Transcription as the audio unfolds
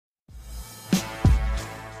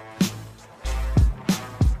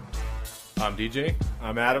I'm DJ.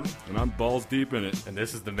 I'm Adam. And I'm balls deep in it. And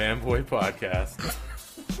this is the Man Boy Podcast.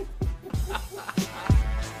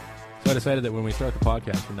 So I decided that when we start the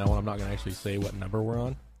podcast from now on, I'm not going to actually say what number we're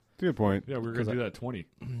on. Good point. Yeah, we were going to do that at 20.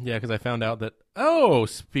 Yeah, because I found out that, oh,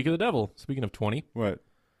 speak of the devil. Speaking of 20, What?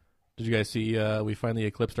 did you guys see we finally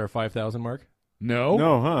eclipsed our 5,000 mark? No?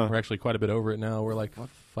 No, huh? We're actually quite a bit over it now. We're like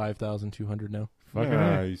 5,200 now. Fucking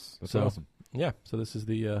Nice. That's So- awesome. Yeah, so this is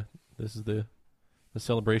the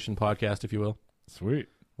celebration podcast, if you will. Sweet.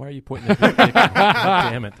 Why are you pointing at me?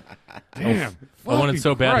 God damn it. Damn. I wanted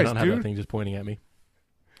so bad to Christ, not have that dude. thing just pointing at me.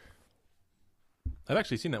 I've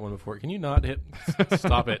actually seen that one before. Can you not hit...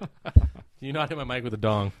 Stop it. Can you not hit my mic with a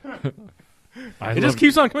dong? It just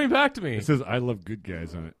keeps on coming back to me. It says, I love good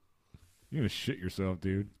guys on it. You're going to shit yourself,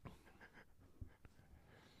 dude.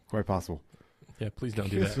 Quite possible. Yeah, please don't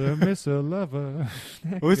do Kiss that. a miss a lover.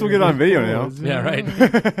 At least we'll get on video now. Yeah, right.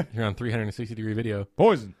 You're on 360-degree video.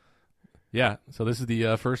 Poison. Yeah, so this is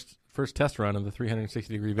the first test run of the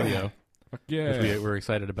 360-degree video, Fuck yeah. which we're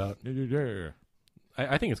excited about. Yeah.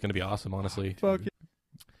 I think it's going to be awesome, honestly. Fuck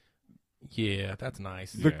Yeah, that's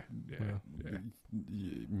nice. Yeah.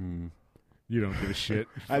 Mm. You don't give a shit.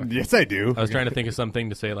 Yes, I do. I was trying to think of something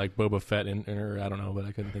to say like Boba Fett or I don't know, but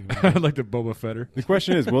I couldn't think of it. I like the Boba Fetter. The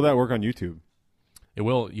question is, will that work on YouTube? It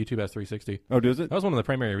will. YouTube has 360. Oh, does it? That was one of the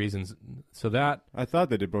primary reasons. So that, I thought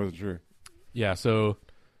they did, but I wasn't sure. yeah, so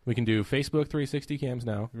we can do Facebook 360 cams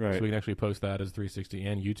now. Right. So we can actually post that as 360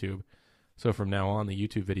 and YouTube. So from now on, the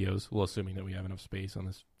YouTube videos, well, assuming that we have enough space on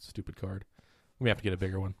this stupid card, we have to get a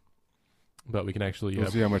bigger one. But we can actually, We'll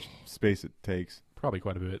see how much space it takes. probably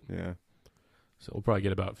quite a bit. Yeah. So we'll probably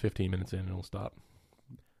get about 15 minutes in and it'll stop.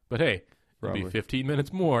 But hey, it'll be Probably. 15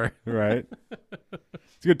 minutes more. Right.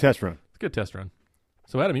 It's a good test run. It's a good test run.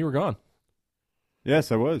 So Adam, you were gone.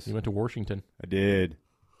 Yes, I was. You went to Washington I did.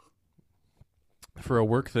 for a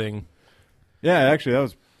work thing. Yeah, actually, that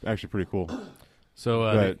was actually pretty cool. So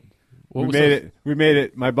But what we was made so- it. We made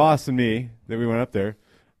it. My boss and me that we went up there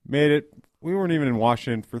made it. We weren't even in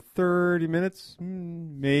Washington for 30 minutes,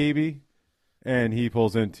 maybe. And he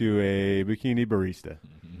pulls into a bikini barista.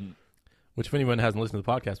 Which, if anyone hasn't listened to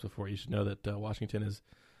the podcast before, you should know that Washington is,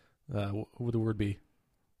 what would the word be?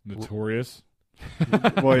 Notorious.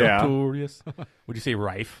 Well, yeah, Notorious. Would you say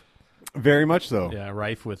rife? very much so. Yeah,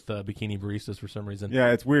 rife with bikini baristas for some reason.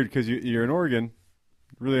 Yeah, it's weird because you're in Oregon.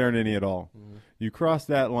 Really aren't any at all. You cross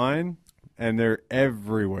that line, and they're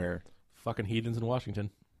everywhere. Fucking heathens in Washington.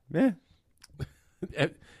 Yeah.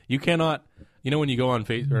 You cannot, when you go on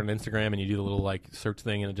Facebook or on Instagram and you do the little like search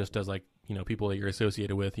thing and it just does like, people that you're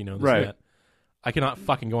associated with, this and Right. that. I cannot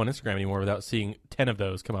fucking go on Instagram anymore without seeing 10 of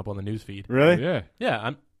those come up on the news feed. Really? Yeah. Yeah,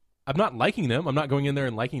 I'm not liking them. I'm not going in there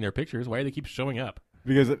and liking their pictures. Why do they keep showing up?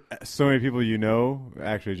 Because so many people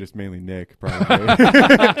actually just mainly Nick, probably,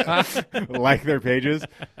 like their pages.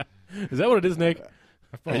 Is that what it is, Nick?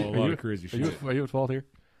 I follow a lot of crazy Are you, shit. are you at fault here?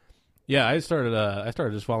 Yeah, I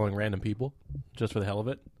started just following random people just for the hell of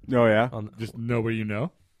it. Oh, yeah? Just nobody you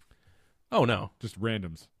know? Oh no, Just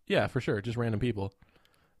randoms. yeah, for sure, just random people.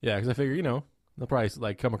 Yeah, because I figure they'll probably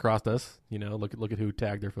like come across us. Look at who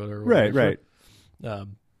tagged their photo. Or Right, whatever. right.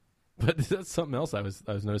 But that's something else I was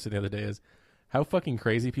noticing the other day is how fucking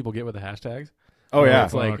crazy people get with the hashtags. Oh, yeah.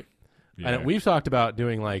 It's like Yeah. and we've talked about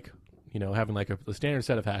doing like having like a standard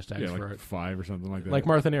set of hashtags Yeah, for like 5 or something like that. like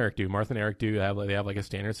Martha and Eric do. Martha and Eric do have like a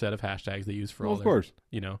standard set of hashtags they use for Well, all of their, course.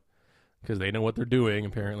 because they know what they're doing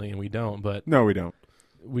apparently, and we don't. But No, we don't.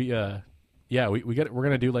 we're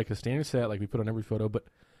gonna do like a standard set like we put on every photo. But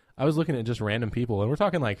I was looking at just random people, and we're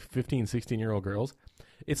talking like 15, 16-year-old girls.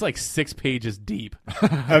 It's like 6 pages deep,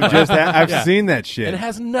 I've Yeah. seen that shit. and it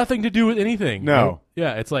has nothing to do with anything. No.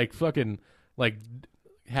 Yeah, it's like fucking like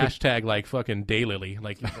hashtag like fucking daylily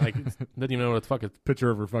like doesn't even know what the fuck it's Picture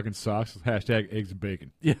of her fucking socks. Hashtag eggs and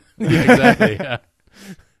bacon. yeah exactly yeah.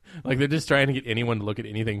 Like they're just trying to get anyone to look at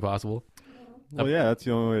anything possible. Well, yeah, that's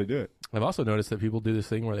the only way to do it. I've also noticed that people do this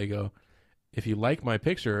thing where they go, if you like my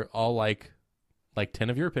picture, I'll like 10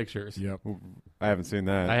 of your pictures. Yep. I haven't seen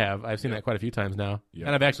that. I've seen that quite a few times now. Yeah.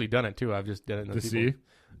 And I've actually done it too. I've just done it in To see?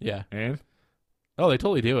 Yeah. And? Oh, they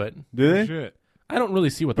totally do it. Do they? Shit. I don't really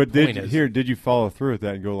see what But the point is. did you follow through with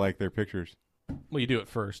that and go like their pictures? Well, you do it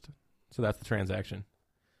first. So that's the transaction.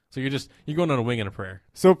 So you're going on a wing and a prayer.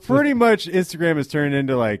 So pretty much Instagram has turned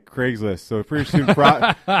into like Craigslist. So pretty soon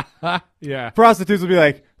Yeah. prostitutes will be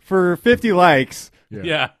like, for 50 likes.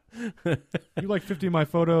 Yeah. You like 50 of my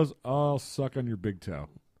photos? I'll suck on your big toe.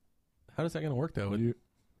 How is that going to work though? You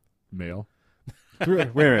mail? Wait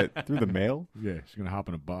a minute. Through the mail? Yeah, she's gonna hop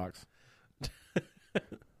in a box.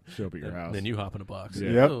 Show up at your house. Then you hop in a box. Yeah.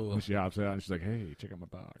 Yep. Oh. And she hops out and she's like, "Hey, check out my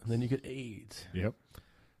box." And then you get AIDS. Yep.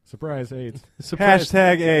 Surprise AIDS. Surprise.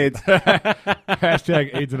 Hashtag AIDS.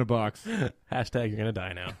 Hashtag AIDS in a box. Hashtag you're gonna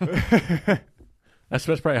die now. That's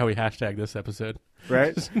probably how we hashtag this episode.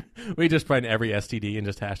 Right? We just find every STD and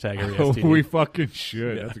just hashtag every Oh, STD. we fucking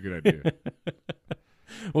should. Yeah. That's a good idea.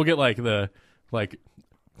 We'll get like the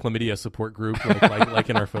chlamydia support group like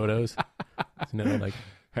in our photos. You know, like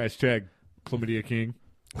Hashtag Chlamydia King.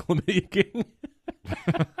 chlamydia king.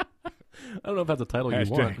 I don't know if that's a title you Hashtag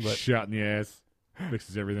want, but shot in the ass.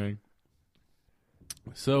 Fixes everything.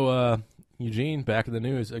 so Eugene back in the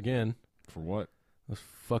news again. For what? Those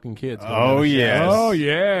fucking kids. going Oh, down to yes. Shasta. Oh,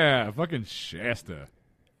 yeah. Fucking Shasta.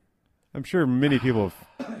 I'm sure many people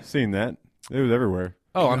have seen that. It was everywhere.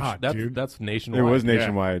 Oh, God, dude. that's nationwide. It was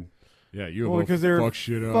nationwide. Yeah, you Well, have because they're fuck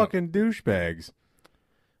shit up. fucking douchebags.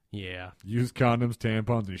 Yeah. Use condoms,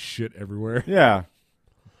 tampons, and shit everywhere. Yeah.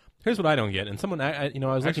 Here's what I don't get. And someone, I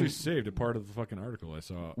was I actually looking. saved a part of the fucking article I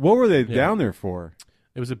saw. What were they Yeah. down there for?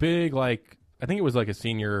 It was a big I think it was like a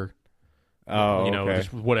senior. Oh, okay.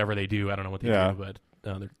 just whatever they do. I don't know what they Yeah. do, but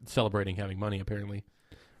they're celebrating having money apparently.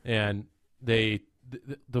 And the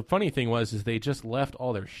funny thing is they just left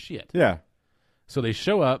all their shit. Yeah. So they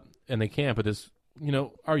show up and they camp at this,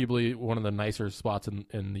 arguably one of the nicer spots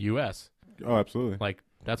in the U.S. Oh, absolutely. Like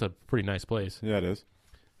that's a pretty nice place. Yeah, it is.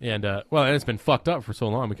 And and it's been fucked up for so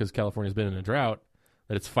long because California's been in a drought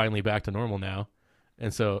that it's finally back to normal now.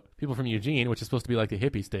 And so people from Eugene, which is supposed to be like the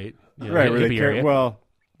hippie state, Right, where they hippie care. area. Well,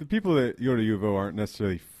 the people that go to U of O aren't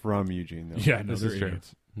necessarily from Eugene, though. Yeah, no, This they're is true.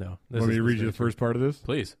 idiots. No, this Want me is to read you the true. first part of this?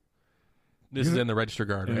 Please. This is in the Register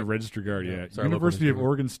Guard, In right? the Register Guard, Yeah, yeah. it's our local University of newspaper.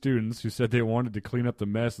 Oregon students who said they wanted to clean up the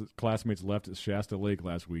mess that classmates left at Shasta Lake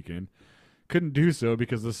last weekend couldn't do so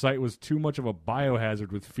because the site was too much of a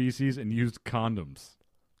biohazard with feces and used condoms.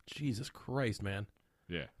 Jesus Christ, man.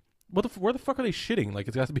 Yeah. Where the fuck are they shitting? Like,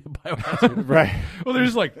 it's got to be a biohazard. Right. Well, they're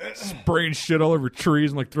just like spraying shit all over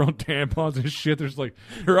trees and like throwing tampons and shit. There's like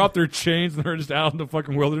they're off their chains and they're just out in the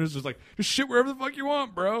fucking wilderness, just shit wherever the fuck you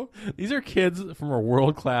want, bro. These are kids from a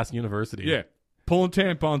world-class university. Yeah, pulling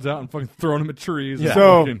tampons out and fucking throwing them at trees. Yeah. And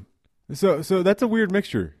So- fucking So that's a weird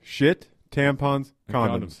mixture. Shit, tampons,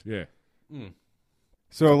 condoms. Yeah.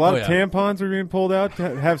 So a lot Oh, of yeah. tampons are being pulled out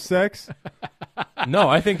to have sex, No,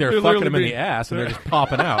 I think they're They're fucking them in literally the ass and they're just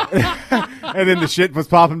popping out. and then the shit was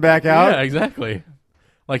popping back out. Yeah, exactly.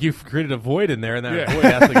 Like you've created a void in there and that Yeah. void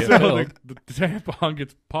has to get So filled. the tampon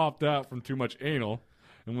gets popped out from too much anal,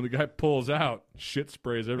 and when the guy pulls out, shit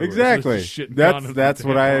sprays everywhere. So there's Exactly. just shit and That's condoms and that's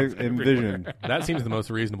what I tampons everywhere. envisioned. That seems the most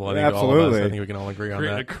reasonable, I think, to all of us. Absolutely. I think we can all agree on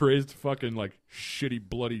Creating a that. crazed fucking shitty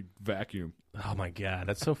bloody vacuum. Oh my god,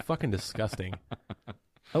 that's so fucking disgusting.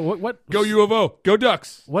 What Go U of O. Go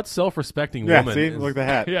Ducks. what self-respecting Yeah, woman see, is- look at the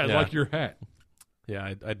hat. Yeah, Yeah. like your hat. Yeah,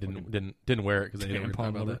 I didn't wear it because I didn't want to talk Tampon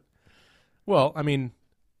about lover. that. Well, I mean,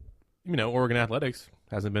 Oregon athletics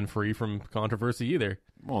hasn't been free from controversy either.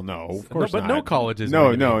 Well, no, of course but not. no college is No,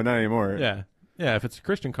 going to no, be. not anymore. Yeah, if it's a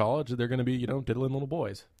Christian college, they're going to be diddling little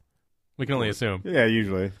boys. We can only assume. Yeah,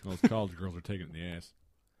 usually. Those college girls are taking it in the ass.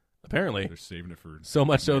 Apparently, They're saving it for. so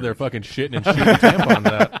much so they're fucking shitting and shooting tampons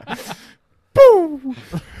out. Boom.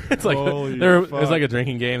 It's like Holy it's fuck. like a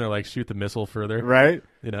drinking game. They're like shoot the missile further. Right?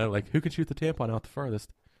 Like who can shoot the tampon out the farthest?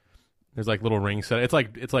 There's like little rings set. It's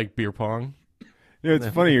like beer pong. It's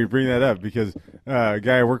funny you bring that up because a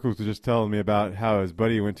guy I work with was just telling me about how his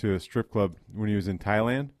buddy went to a strip club when he was in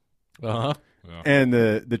Thailand, Uh huh. and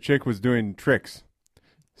the chick was doing tricks,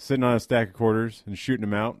 sitting on a stack of quarters and shooting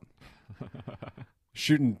them out,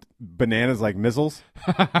 shooting bananas like missiles.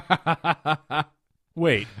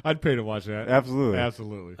 Wait, I'd pay to watch that. Absolutely.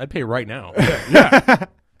 Absolutely. I'd pay right now.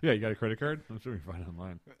 Yeah, you got a credit card? I'm sure you can find it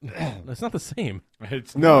online. That's not the same.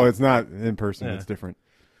 It's No, it's not in person. Yeah. It's different.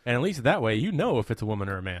 And at least that way, if it's a woman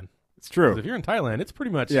or a man. It's 'Cause true. if you're in Thailand, it's pretty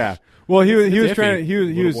much Yeah. Well, he was iffy. trying. He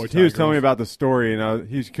Little was boy he was telling tigers. me about the story, and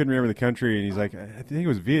he couldn't remember the country, and he's like, I think it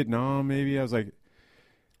was Vietnam, maybe. I was like,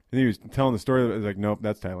 and he was telling the story. I was like, nope,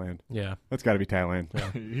 that's Thailand. Yeah. That's got to be Thailand.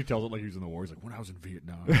 he tells it like he was in the war. He's like, when I was in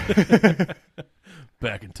Vietnam,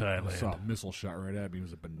 Back in I saw Thailand. a missile shot right at me. It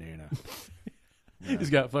was a banana.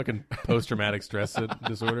 He's got fucking post-traumatic stress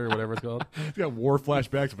disorder or whatever it's called. He's got war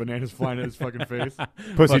flashbacks. Bananas flying at his fucking face.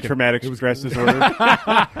 Pussy Fucking- traumatic stress disorder.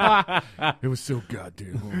 It was so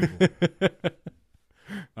goddamn horrible.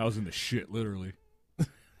 I was in the shit, literally.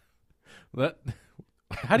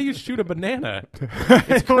 How do you shoot a banana?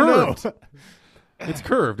 It's curved. It's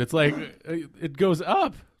curved. It's like it goes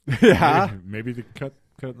up. Yeah. Maybe they cut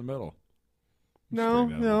it in the middle. No,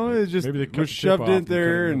 Straight out. no, it just Maybe they cut was the tip shoved off in and cut it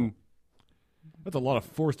there, in the and That's a lot of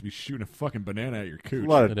force to be shooting a fucking banana at your cooch. a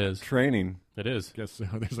lot of It is. training. It is. Guess so.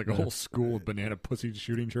 There's like a whole school of banana pussy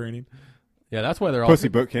shooting training. Yeah, that's why they're all Pussy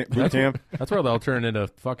boot camp. That's why they'll turn into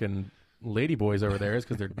fucking lady boys over there, is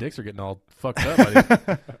because their dicks are getting all fucked up by these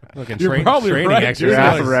fucking You're probably training right, dude.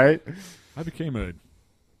 Yeah, exercises. right. I became a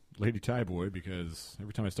lady tie boy because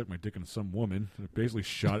every time I stuck my dick in some woman, it basically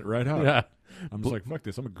shot it right out. Yeah, I'm just like, fuck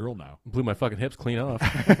this. I'm a girl now. blew my fucking hips clean off.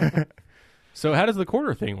 So how does the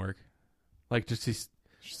quarter thing work? Like, just these.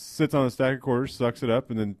 Sits on a stack of quarters, sucks it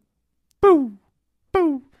up, and then boo,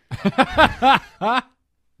 boo.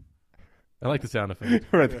 I like the sound effect.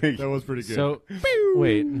 I think. That was pretty good. So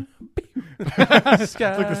wait, it's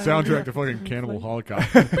like the soundtrack to fucking Cannibal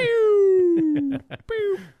Holocaust. All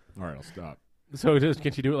right, I'll stop. So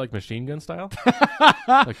can't you do it like machine gun style?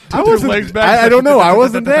 I wasn't. I don't know. I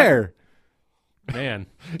wasn't there. Man,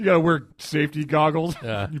 You gotta wear safety goggles.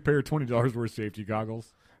 Yeah. You pay her $20 worth of safety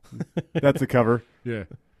goggles. That's the cover. Yeah.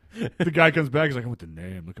 The guy comes back. He's like, I went to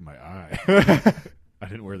name. Look at my eye. I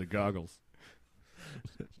didn't wear the goggles.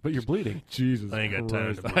 but you're bleeding. Jesus, I ain't got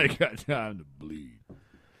time to Christ. I got time to bleed.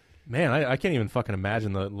 Man, I can't even fucking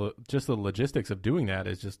imagine just the logistics of doing that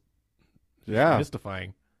is just Yeah.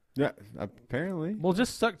 mystifying. Yeah. Apparently. Well,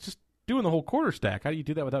 just doing the whole quarter stack. How do you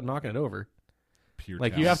do that without knocking it over? Pure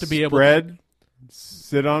Like, talent. you have to be able Spread.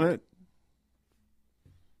 Sit on it.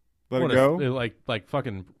 Let What it go. like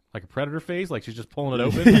fucking like a predator phase, like she's just pulling it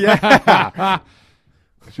open. Yeah.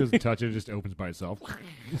 She doesn't touch it. It just opens by itself.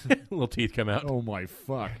 Little teeth come out, Oh, my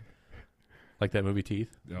fuck. like that movie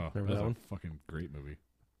Teeth. Oh, Remember that's that a one? fucking great movie.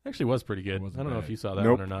 Actually, was pretty good. It wasn't I don't know bad. if you saw that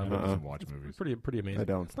Nope. one or not. I doesn't watch movies. Pretty amazing. I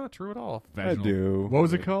don't. It's not true at all. I do. What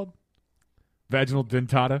was it called? Vaginal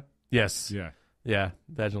dentata? Yes. Yeah. Yeah.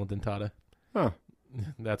 Vaginal dentata. Huh.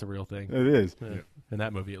 That's a real thing. It is. In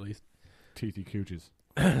that movie, at least. Teethy cooches.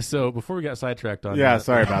 So before we got sidetracked on Yeah.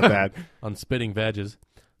 Sorry about that. on spitting veggies,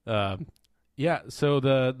 yeah. So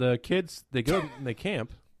the kids they go and they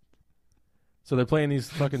camp. So they're playing these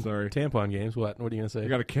fucking Sorry. tampon games. What are you gonna say? I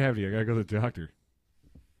got a cavity. I gotta go to the doctor.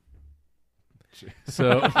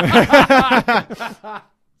 So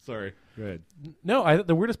Sorry. Go ahead. no,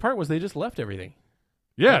 the weirdest part was they just left everything,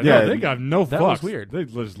 Yeah, Yeah. no, they got no That fucks. was weird. They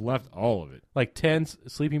just left all of it. like tents,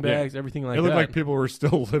 sleeping Yeah. bags, everything like it looked that. like people were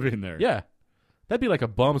still living there. Yeah, that'd be like a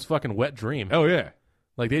bum's fucking wet dream. Oh, yeah.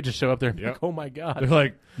 Like they just show up there and be Yep. like, oh my They're god,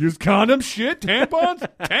 like, use condoms, shit, tampons,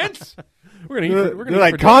 tents. we're gonna eat. They're Eat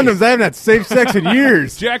like for condoms. days." I haven't had safe sex in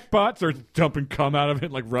years. Jackpot starts dumping cum out of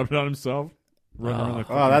it, like rubbing it on himself. Running around like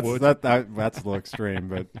Oh, fucking woods. that's a little extreme,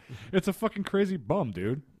 but It's a fucking crazy bum,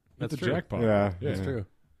 dude. That's It's a true. jackpot. yeah, Yeah. It's true.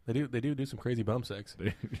 They do some crazy bum sex.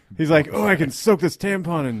 He's like, oh, I can soak this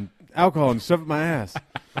tampon in alcohol and shove it in my ass.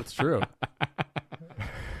 That's true.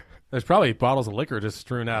 There's probably bottles of liquor just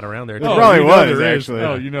strewn out around there. Oh, too. probably you know was, there is. actually.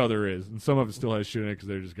 Oh, you know there is. And some of it still has shit in it because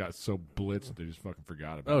they just got so blitzed that they just fucking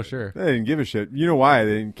forgot about it. Oh, sure. They didn't give a shit. You know why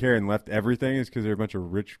they didn't care and left everything? Is because they're a bunch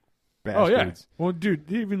of rich Oh, bastards. yeah. Well,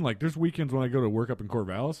 dude, even like there's weekends when I go to work up in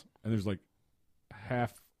Corvallis and there's like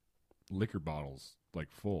half liquor bottles like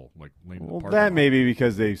full, like laying in the Well, parking that lot. may be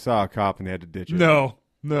because they saw a cop and they had to ditch it. No,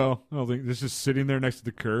 I don't think it's just sitting there next to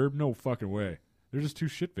the curb. No fucking way. They're just too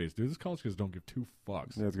shit faced, dude. These college kids don't give two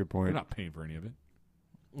fucks. That's a good They're point. not paying for any of it.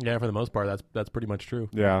 Yeah, for the most part, that's pretty much true.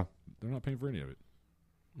 Yeah. They're not paying for any of it.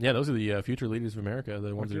 Yeah, those are the future leaders of America.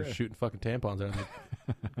 The ones that are yeah. shooting fucking tampons out of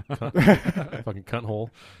the fucking cunt hole.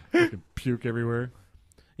 Fucking puke everywhere.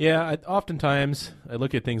 Yeah, oftentimes I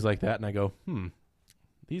look at things like that and I go,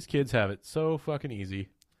 these kids have it so fucking easy.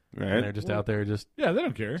 And they're Right. just out there just Yeah, they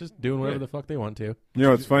don't care. doing whatever Yeah. the fuck they want to. You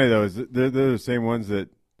know what's funny though is that they're the same ones that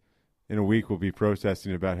in a week will be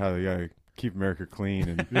protesting about how they gotta keep America clean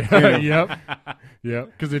and Yep.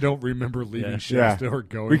 Because they don't remember leaving Yeah. Shasta or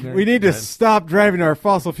going we there. we need to Yeah. stop driving our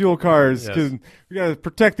fossil fuel cars Yes. because we gotta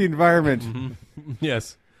protect the environment.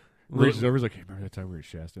 Yes. Reaches over, he's like, hey, remember that time we were at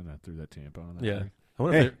Shasta and I threw that tampon on that Yeah. thing? I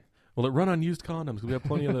wonder Hey. if will it run on used condoms? We have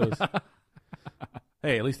plenty of those.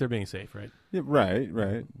 Hey, at least they're being safe, right? Yeah,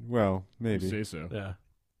 right. Well, You maybe. say so. Yeah.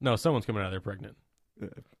 No, someone's coming out there pregnant.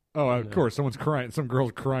 Oh, of Yeah. course. Someone's crying. Some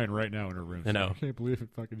girl's crying right now in her room. I know. I can't believe it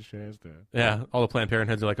fucking Shasta. Yeah. All the Planned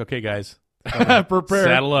Parenthoods are like, okay, guys, Prepare.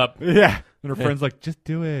 saddle up. Yeah. And her friend's like, just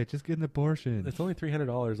do it. Just get an abortion. It's only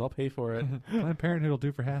 $300. I'll pay for it. Planned Parenthood will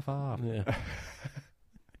do for half off. Yeah.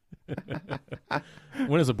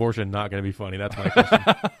 When is abortion not going to be funny? That's my question.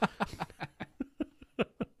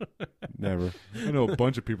 Never. I know a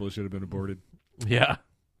bunch of people that should have been aborted. Yeah.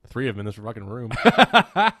 3 of them in this fucking room.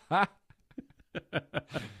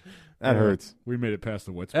 That hurts. We made it past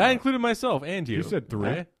the wet I spot. included myself and you. You said 3.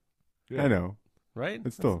 Right? Yeah. I know. Right?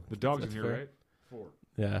 It's still The dog's in That's here, fair. right? 4.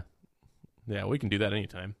 Yeah. Yeah, we can do that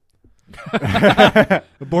anytime.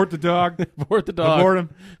 Abort the dog. Abort the dog. Abort him.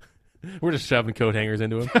 We're just shoving coat hangers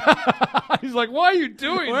into him. He's like, why are you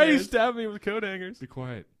doing Why are you this? stabbing me with coat hangers? Be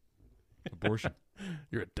quiet. Abortion.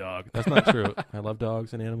 You're a dog. That's not true. I love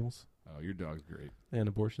dogs and animals, Oh, your dog's great. and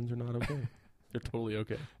abortions are not okay. They're totally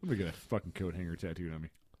okay. Let me get a fucking coat hanger tattooed on me.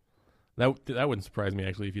 That wouldn't surprise me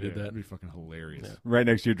actually if you did That'd that. be fucking hilarious. Yeah. Right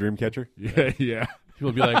next to your dream catcher. Yeah, yeah. People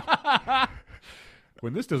would be like,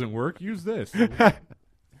 When this doesn't work, use this. and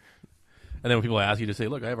then when people ask you to say,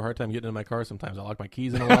 "Look, I have a hard time getting in my car. Sometimes I lock my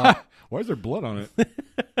keys in a lot Why is there blood on it?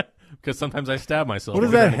 because sometimes I stab myself." What is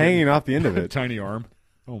every that time I get- hanging off the end of it? Tiny arm.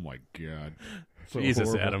 Oh my god. So Jesus,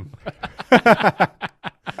 horrible. Adam.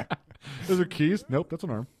 Those are keys? Nope, that's an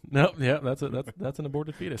arm. No, yeah, that's an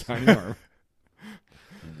aborted fetus. Tiny arm.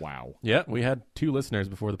 Wow. Yeah, we had 2 listeners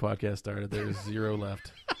before the podcast started. There's 0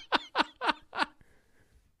 left.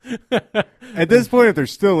 At this point, if they're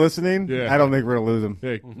still listening, Yeah. I don't think we're gonna lose them.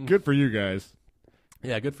 Hey, good for you guys.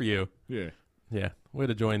 Yeah, good for you. Yeah. Yeah, way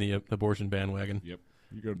to join the abortion bandwagon. Yep.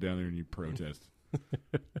 You go down there and you protest.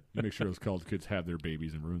 You make sure those college kids have their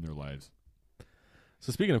babies and ruin their lives.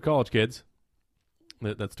 So speaking of college kids,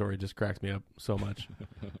 that story just cracks me up so much.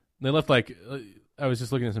 They left like I was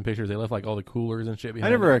just looking at some pictures. They left like all the coolers and shit I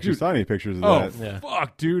behind. never actually Dude. saw any pictures of Oh, that. Yeah.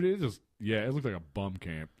 fuck, dude. It looked like a bum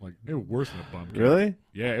camp. Like, it was worse than a bum camp. Really?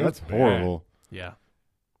 Yeah, it That's was bad. horrible. Yeah,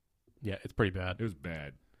 it's pretty bad. It was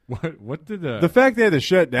bad. What did The fact they had to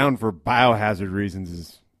shut down for biohazard reasons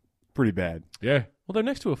is pretty bad. Yeah. Well, they're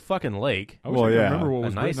next to a fucking lake. I wish I Well, could yeah. remember what A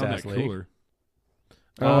was nice written on ass that lake. cooler.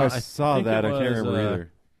 Oh, I I saw think that. it I can't was, remember either.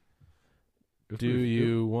 It was Do pretty-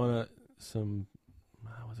 you want some?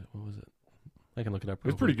 What was it? I can look it up. It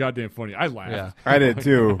was pretty goddamn funny. I laughed. Yeah. I did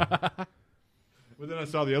too. But then I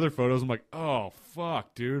saw the other photos. I'm like, oh,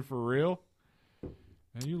 fuck, dude, for real?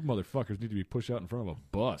 Man, you motherfuckers need to be pushed out in front of a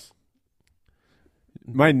bus.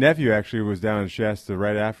 My nephew actually was down in Shasta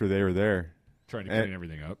right after they were there. Trying to And- clean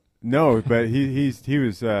everything up. No, but he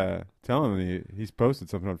was telling me he's posted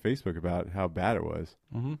something on Facebook about how bad it was.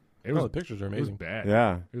 Mm-hmm. It was the pictures are It was amazing. bad.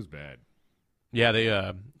 Yeah, It was bad. Yeah, they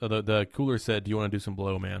the cooler said, "Do you want to do some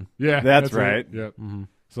blow, man?" Yeah. That's it. right. Yep. Mm-hmm.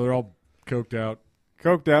 So they're all coked out,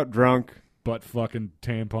 coked out, drunk. butt fucking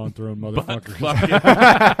tampon throwing motherfuckers.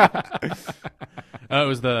 It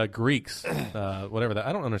was the Greeks, whatever that.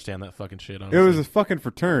 I don't understand that fucking shit. It Honestly. was a fucking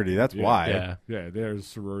fraternity. That's Yeah. why. Yeah. Yeah, there's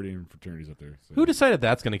sorority and fraternities up there. So. Who decided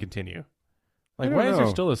that's going to continue? Like, I don't why is there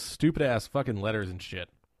know. still a stupid ass fucking letters and shit?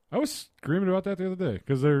 I was screaming about that the other day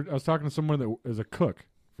because I was talking to someone that is a cook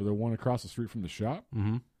for the one across the street from the shop.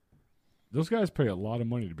 Mm-hmm. Those guys pay a lot of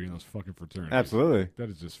money to be in those fucking fraternities. Absolutely. That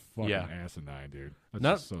is just fucking Yeah. asinine, dude. That's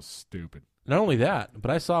Not- just so stupid. Not only that, but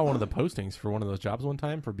I saw one of the postings for one of those jobs one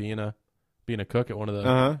time for being a cook at one of the Uh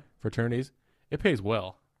huh. fraternities. It pays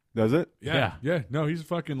well. Does it? Yeah. No, he's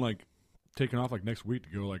fucking like taking off like next week to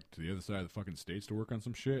go like to the other side of the fucking states to work on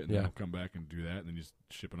some shit, and Yeah. then he'll come back and do that, and then he's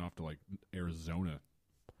shipping off to like Arizona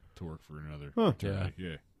to work for another Huh. fraternity.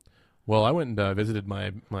 Yeah. Well, I went and visited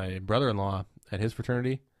my brother-in-law at his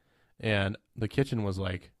fraternity, and the kitchen was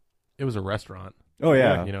like, it was a restaurant. Oh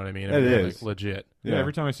yeah. You know what I mean? It was, is. like, legit. Yeah,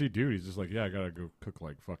 every time I see dude, he's just like, yeah, I gotta go cook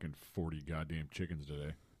like fucking 40 goddamn chickens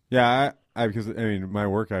today. Yeah, because I mean, my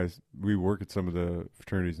work guys, we work at some of the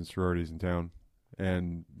fraternities and sororities in town,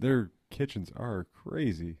 and their kitchens are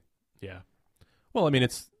crazy. Yeah. Well, I mean,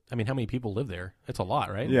 how many people live there? It's a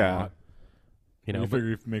lot, right? Yeah, You know, you but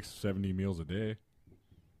figure he makes 70 meals a day.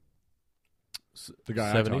 The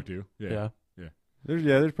guy 70? I talked to. yeah.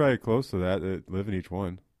 there's probably close to that live in each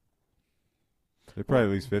one. They're probably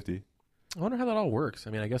at least 50. I wonder how that all works. I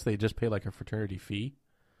mean, I guess they just pay like a fraternity fee.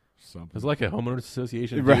 Something. It's like a homeowners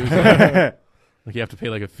association. Too, Right. so, like you have to pay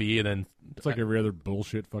like a fee, and then It's like every other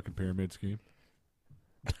bullshit fucking pyramid scheme.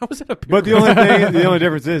 how is it a But the only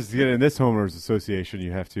difference is to get in this homeowners association,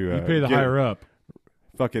 you have to You pay the higher up,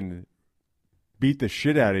 fucking beat the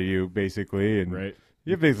shit out of you, basically, and right?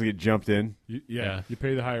 you basically get jumped in. Yeah. You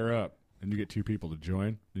pay the higher up, and you get 2 people to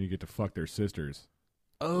join. Then you get to fuck their sisters.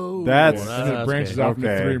 Oh, That's- And then it branches okay. out into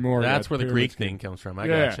Okay. 3 more. That's where the pyramid Greek scheme. thing comes from. I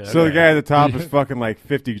Yeah. gotcha. So the Okay. guy at the top is fucking like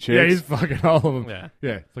 50 chicks. Yeah, he's fucking all of them. Yeah.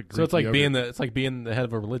 Yeah, it's like Greek So it's like yogurt. being the head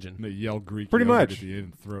of a religion. And they yell Greek Pretty yogurt much. at the end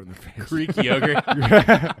and throw it in their face. Greek yogurt,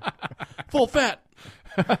 full fat.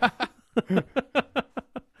 I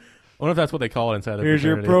wonder if that's what they call it inside the Here's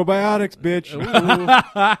your fraternity. probiotics, bitch.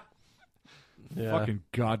 Ooh. Yeah, Fucking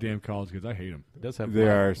goddamn college kids. I hate them. it does have They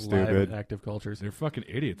are live stupid. and active cultures. They're fucking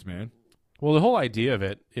idiots, man. Well, the whole idea of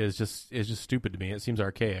it is just stupid to me. It seems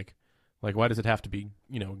archaic. Like, why does it have to be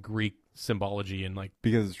Greek symbology and like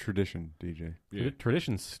Because it's tradition, DJ. Yeah.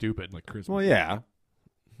 tradition's stupid? Like Christmas. Well, yeah,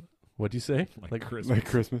 What'd you say? Like Christmas. like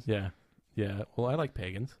Christmas, Yeah. Well, I like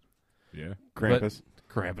pagans. Yeah. Krampus.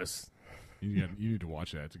 Krampus. You need to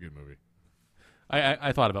watch that. It's a good movie.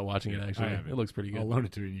 I thought about watching it, I actually. haven't. It looks pretty good. I'll loan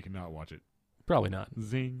it to you and you cannot watch it. Probably not.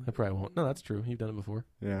 Zing. I probably won't. No, that's true. You've done it before.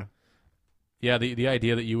 Yeah. Yeah, the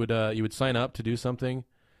idea that you would sign up to do something,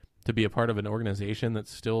 to be a part of an organization that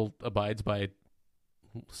still abides by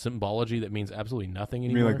symbology that means absolutely nothing You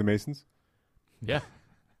anymore. mean like the Masons? Yeah.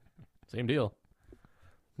 Same deal.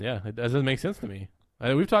 Yeah, it doesn't make sense to me.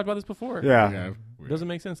 We've talked about this before. Yeah. It doesn't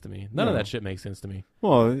make sense to me. None of No. that shit makes sense to me.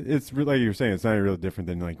 Well, it's like you were saying. It's not really different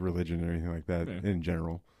than like religion or anything like that Yeah. in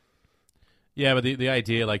general. Yeah, but the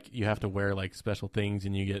idea, like, you have to wear, like, special things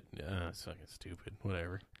and you get... it's fucking stupid.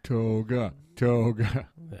 Whatever. Toga.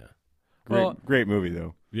 Yeah. Well, Great movie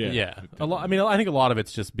though. Yeah. A lot. I mean, I think a lot of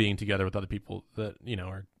it's just being together with other people that,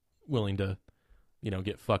 are willing to,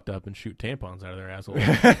 get fucked up and shoot tampons out of their assholes.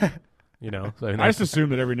 So, I just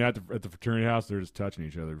assume that every night at the fraternity house they're just touching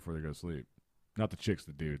each other before they go to sleep. Not the chicks,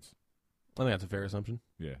 the dudes. I think that's a fair assumption.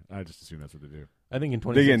 Yeah, I just assume that's what they do. I think in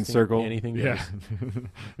They get in 2016, circle. anything goes. Yeah.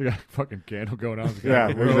 They got a fucking candle going on. Yeah,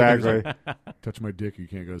 exactly. Touch my dick, you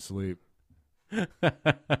can't go to sleep.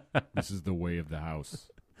 This is the way of the house.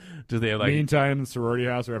 Do they have, like... Meantime, in the sorority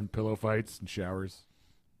house, they're having pillow fights and showers.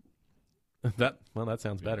 that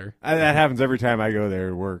sounds better. That happens every time I go there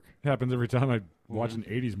to work. Happens every time I watch an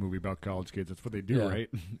 80s movie about college kids. That's what they do, Yeah. right?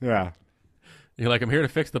 Yeah. You're like, I'm here to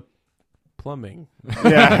fix the plumbing.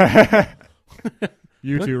 Yeah.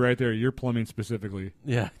 You two right there, you're plumbing specifically.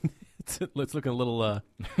 Yeah. it's looking a little...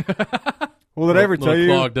 Well, did I ever tell you?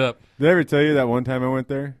 clogged up. Did I ever tell you that one time I went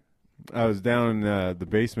there? I was down in the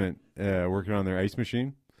basement working on their ice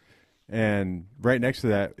machine, and right next to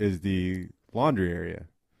that is the laundry area.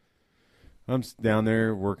 I'm down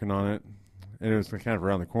there working on it, and it was kind of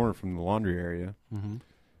around the corner from the laundry area. Mm-hmm.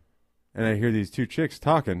 And I hear these two chicks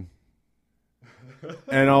talking,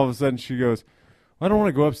 and all of a sudden she goes, "I don't want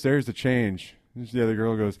to go upstairs to change." And the other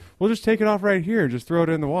girl goes, "Well, just take it off right here. Just throw it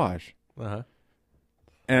in the wash." Uh-huh.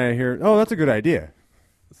 And I hear, "Oh, that's a good idea."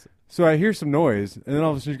 So I hear some noise, and then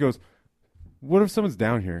all of a sudden she goes, "What if someone's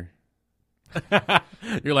down here?"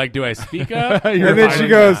 You're like, do I speak up? And then she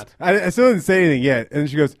goes, I still didn't say anything yet. And then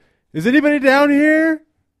she goes, "Is anybody down here?"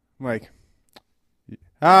 I'm like,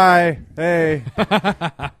 "Hi, hey."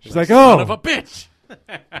 She's like, Son of a "Oh," bitch.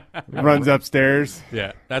 runs upstairs.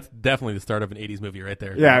 Yeah, that's definitely the start of an 80s movie right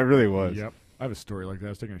there. Yeah, it really was. Yep. I have a story like that. I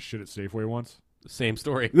was taking a shit at Safeway once. Same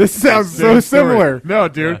story. This sounds so Same story. similar. No,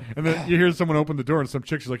 dude. And then you hear someone open the door, and some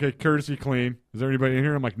chick, she's like, "Hey, courtesy clean. Is there anybody in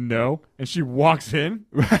here?" I'm like, "No." And she walks in,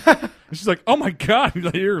 and she's like, "Oh, my God." You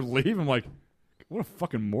hear her leave. I'm like, what a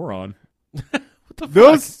fucking moron.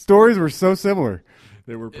 Those stories were so similar.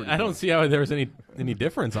 They were pretty I don't funny. see how there was any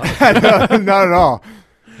difference, honestly. Not at all.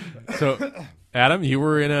 So, Adam, you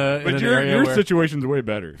were in an But area your where... situation's way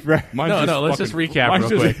better. Right. Mine's No, just let's just fucking- recap mine's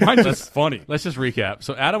real just- quick. Mine's Let's- just funny. Let's just recap.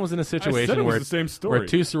 So Adam was in a I said situation it was where the same story. where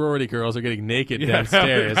two sorority girls are getting naked Yeah,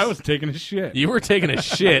 downstairs. I was taking a shit. You were taking a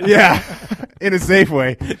shit. Yeah, in a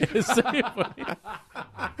Safeway.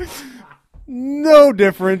 No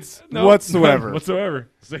difference No, whatsoever. none whatsoever.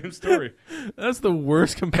 Same story. That's the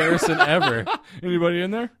worst comparison ever. Anybody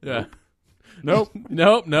in there? Yeah. Nope.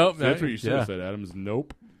 Nope. That's what you should Yeah. have said, Adams.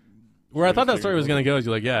 Nope. Where I thought that story was going to go is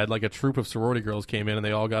you're like, yeah, like a troop of sorority girls came in and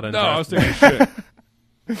they all got undressed. No, I was taking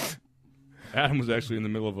a shit. Adam was actually in the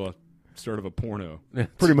middle of a start of a porno.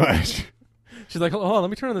 Pretty much. She's like, hold on, let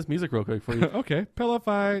me turn on this music real quick for you. Okay, pillow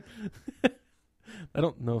fight. I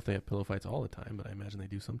don't know if they have pillow fights all the time, but I imagine they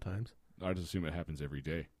do sometimes. I just assume it happens every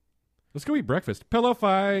day. Let's go eat breakfast. Pillow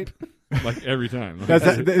fight. Like every time.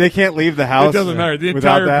 They can't leave the house. It doesn't matter. The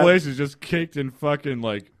without entire that. place is just caked in fucking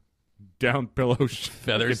like down pillow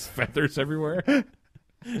Feathers. feathers everywhere.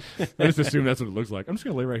 I just assume that's what it looks like. I'm just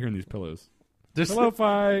gonna lay right here in these pillows. Just Pillow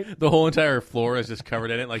fight. the whole entire floor is just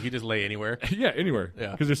covered in it. Like you just lay anywhere. Yeah, anywhere.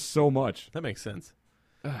 Yeah. Because there's so much. That makes sense.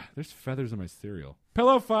 There's feathers in my cereal.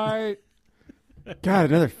 Pillow fight. God,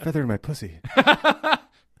 another feather in my pussy.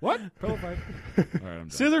 What? Pillow fight. All right, I'm done.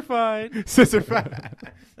 Scissor fight. Sister fat.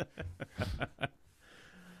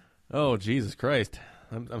 Oh, Jesus Christ.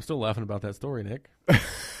 I'm still laughing about that story, Nick.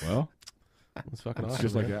 Well, It's fucking it's awesome.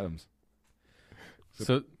 just like man. Adams.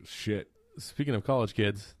 So, Shit. speaking of college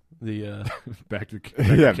kids, the Back to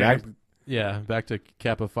Yeah, camp. back to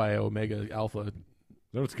Kappa Phi Omega Alpha. Is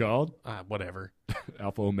that what it's called? Whatever.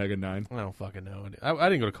 Alpha Omega 9. I don't fucking know. I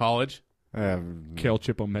didn't go to college. Kale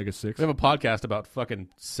Chip Omega 6. We have a podcast about fucking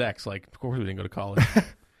sex. Like, of course we didn't go to college.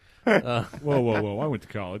 Whoa. I went to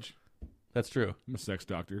college. That's true. I'm a sex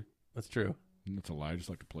doctor. That's true. That's a lie. I just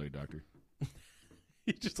like to play doctor.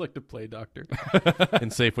 You just like to play doctor in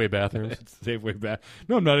Safeway bathrooms. Safeway back.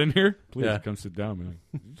 No, I'm not in here. Please Yeah. come sit down, man.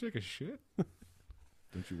 Did you take a shit?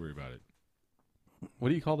 Don't you worry about it. what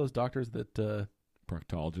do you call those doctors that?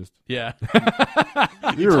 Proctologist. Yeah,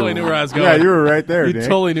 You totally knew where I was going. Yeah, you were right there, you Nick.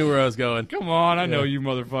 totally knew where I was going. Come on, I know you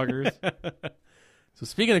motherfuckers. So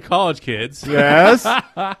speaking of college kids, Yes.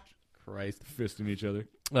 Christ, Fisting each other.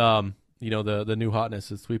 you know the new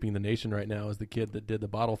hotness is sweeping the nation right now is the kid that did the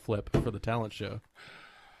bottle flip for the talent show.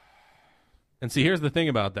 And see, here's the thing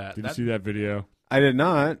about that. Did you see that video? I did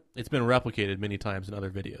not. It's been replicated many times in other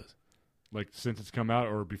videos. Like since it's come out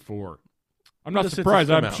or before? I'm not Just since surprised.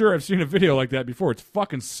 it's come I'm out. sure I've seen a video like that before. It's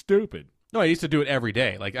fucking stupid. No, I used to do it every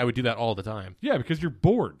day. Like I would do that all the time. Yeah, because you're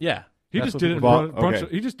bored. Yeah, He that's just what did it. In people front of a Well, bunch okay.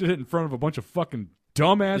 of, he just did it in front of a bunch of fucking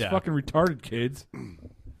dumbass, Yeah. fucking retarded kids. None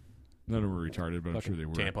of them were retarded, but I'm sure they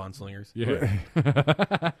were. tampon slingers.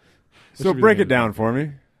 Yeah. So break it down for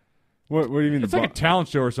me. What do you mean? It's like a talent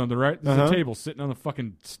show or something, right? There's Uh-huh. a table sitting on the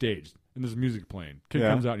fucking stage, and there's music playing. Kid Yeah.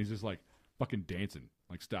 comes out, and he's just like fucking dancing,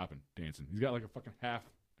 like stopping, dancing. He's got like a fucking half,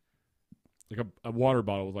 like a water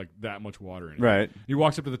bottle with like that much water in it. Right. He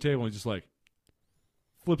walks up to the table, and he just like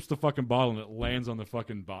flips the fucking bottle, and it lands on the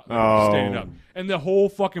fucking bottle, Oh. standing up. And the whole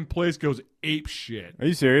fucking place goes ape shit. Are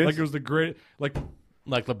you serious? Like it was the great, like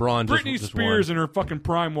Like LeBron Britney just Spears won. in her fucking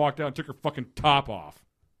prime walked out and took her fucking top off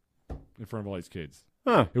in front of all these kids.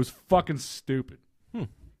 Huh. It was fucking stupid.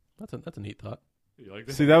 That's a neat thought. You like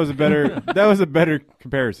that? See, that was a better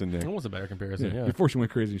comparison, Nick. That was a better comparison. Yeah. Before she went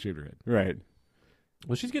crazy and shaved her head. Right.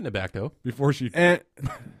 Well, she's getting it back though. Before she And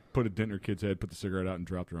put a dent in her kid's head, put the cigarette out, and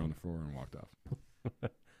dropped her on the floor and walked off.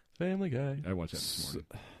 Family Guy. I watched that this morning.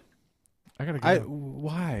 I gotta go.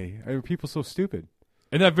 why are people so stupid?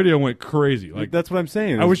 And that video went crazy. Like That's what I'm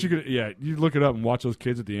saying. I wish you could. Yeah, you look it up and watch those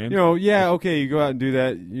kids at the end. You know, yeah, okay, you go out and do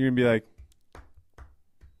that. You're gonna be like,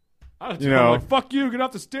 I was you know. like, fuck you, get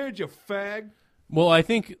off the stage, you fag. Well, I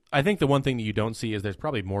think the one thing that you don't see is there's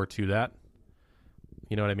probably more to that.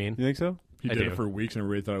 You know what I mean? you think so? He I did do. it for weeks and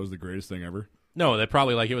everybody thought it was the greatest thing ever. No, that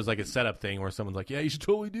probably like it was like a setup thing where someone's like, "Yeah, you should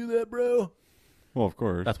totally do that, bro." Well, of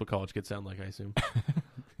course. That's what college kids sound like, I assume.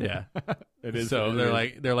 Yeah. It is. So it they're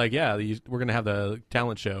is. like, yeah, we're gonna have the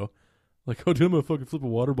talent show. Like, oh, dude, I'm gonna fucking flip a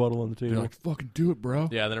water bottle on the They're table. like, fucking do it, bro.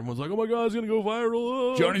 Yeah. Then everyone's like, oh my god, it's gonna go viral.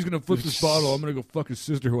 Oh. Johnny's gonna flip this bottle. I'm gonna go fuck his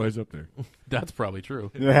sister who is up there. That's probably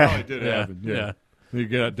true. Yeah. did Yeah. happen. Yeah. Yeah. Then you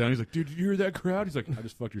get out down. He's like, dude, did you hear that crowd? He's like, I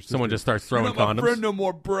just fucked your sister. Someone just starts throwing You're not my condoms. friend no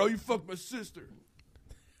more, bro. You fucked my sister.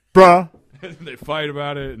 Bruh. And they fight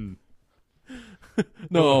about it. And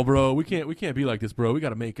No, bro, we can't be like this, bro. We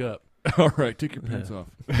gotta make up. all right, take your pants off.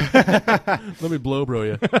 Let me blow, bro,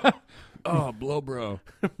 you, Oh, blow, bro,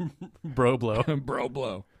 bro, blow. bro,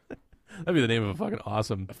 blow. That'd be the name of a fucking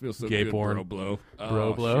awesome I feel so gay good, porn. bro, blow,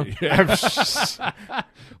 Bro, blow? shit. Yeah.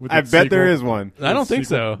 With I that bet there sequel. is one. I don't think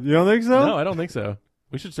so. You don't think so? No, I don't think so.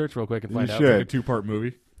 We should search real quick and You find out. should. Like a 2-part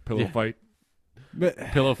movie. Pillow Yeah. fight. But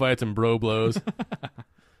Pillow fights and bro blows.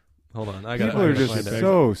 Hold on, I people gotta are just find it.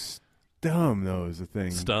 so dumb, though, is the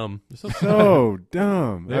thing. Stum. They're so So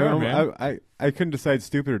dumb. They are, man. I couldn't decide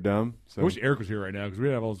stupid or dumb. So I wish Eric was here right now because we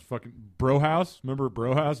have all this fucking Bro House. Remember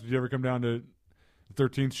Bro House? Did you ever come down to the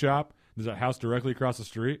 13th shop? There's that house directly across the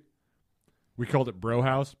street. We called it Bro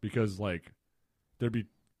House because like there'd be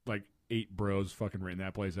like 8 bros fucking renting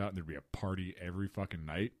that place out, and there'd be a party every fucking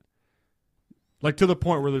night. Like to the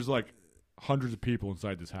point where there's like hundreds of people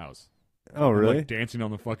inside this house. Oh, And, really? like, dancing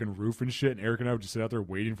on the fucking roof and shit. And Eric and I would just sit out there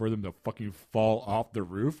waiting for them to fucking fall off the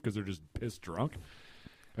roof because they're just pissed drunk.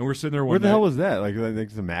 And we're sitting there one Where the night. hell was that? Like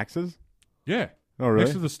the Maxes? Yeah. Oh, really?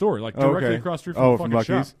 Next to the store. Like Oh, directly okay. across the street from Oh, the from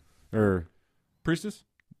fucking Lucky's? shop. Or Priestess?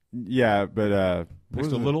 yeah, but what Next was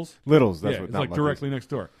to it? Little's? Little's. That's yeah, what. it's not like Lucky's. directly next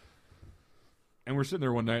door. And we're sitting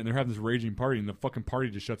there one night, and they're having this raging party, and the fucking party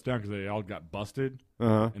just shuts down because they all got busted,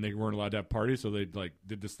 Uh-huh. and they weren't allowed to have parties, so they like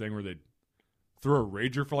did this thing where they throw a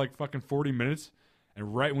rager for like fucking 40 minutes,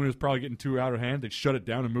 and right when it was probably getting too out of hand, they'd shut it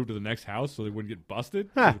down and move to the next house so they wouldn't get busted.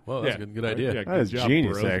 Huh. Well, that's a good idea. Yeah, That is good job,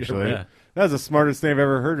 genius, bros. Yeah, actually. right. Yeah. That's the smartest thing I've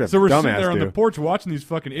ever heard of. So we're dumbass sitting there on do. the porch watching these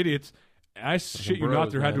fucking idiots. And I shit you bros, not,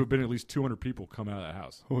 there had man. to have been at least 200 people come out of that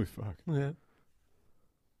house Holy fuck! Yeah.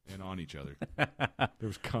 and on each other. There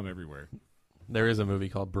was cum everywhere. There is a movie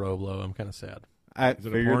called Bro Blow. I'm kind of sad. I Is it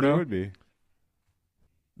a figured porno? there would be.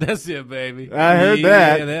 That's it, baby. I heard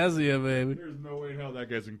yeah, that. That's it, baby. There's no way in hell that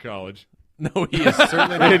guy's in college. No, he is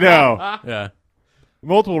certainly I not. know. Yeah.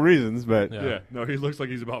 Multiple reasons, but Yeah. Yeah. No, he looks like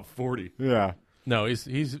he's about 40. yeah. No,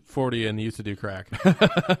 he's 40 and used to do crack.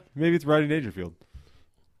 Maybe it's Rodney Dangerfield.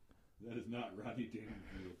 That is not Rodney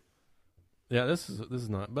Dangerfield. Yeah, this is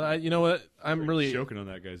not. But you know what? I'm really joking on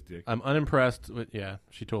that guy's dick. I'm unimpressed with. Yeah,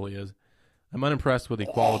 she totally is. I'm unimpressed with the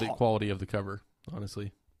quality of the cover.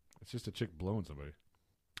 Honestly. It's just a chick blowing somebody.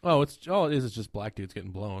 Oh, it's all it is just black dudes getting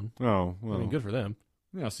blown. Oh, I well. mean, good for them.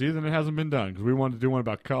 Yeah, see, then it hasn't been done because we wanted to do one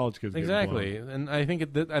about college kids. getting Exactly, and I think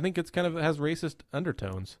it's kind of has racist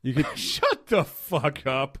undertones. You could blown. Shut the fuck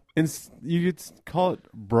up. you could call it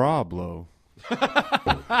bra blow.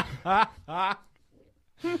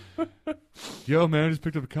 Yo, man, I just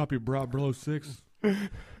picked up a copy of Bra Bro 6.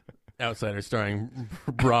 Outsider starring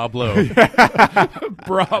Bra Blow.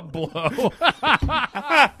 Bra Blow.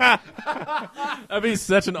 That'd be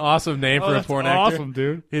such an awesome name for a that's porn awesome,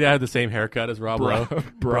 actor. dude. He'd have the same haircut as Rob Lowe.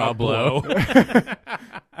 Bra Blow.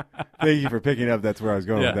 Thank you for picking up. That's where I was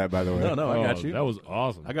going Yeah. with that, by the way. No, I got you. That was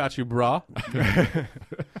awesome. I got you, brah.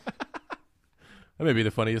 That may be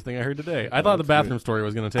the funniest thing I heard today. I thought the bathroom story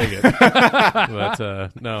was going to take it.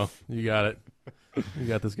 But no, you got it. You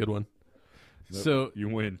got this good one. So you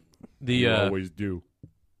win. the You always do.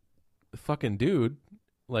 fucking dude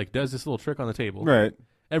like does this little trick on the table. Right.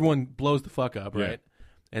 Everyone blows the fuck up, Yeah. right?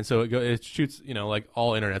 And so it shoots, like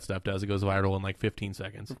all internet stuff does. It goes viral in like 15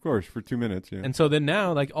 seconds. Of course, for 2 minutes. Yeah. And so then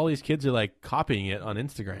now, like all these kids are like copying it on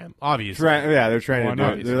Instagram. Obviously, They're trying Why to do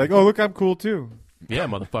not? it. They're like, oh, look, I'm cool too. yeah,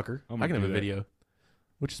 motherfucker. I'm I gonna can have do a that. video,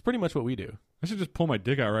 which is pretty much what we do. I should just pull my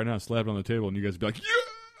dick out right now and slap it on the table, and you guys be like, yeah!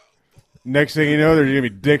 Next thing you know, there's gonna be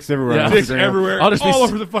dicks everywhere. Yeah. on Dicks Instagram. everywhere, I'll just be all s-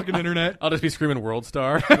 over the fucking internet. I'll just be screaming "World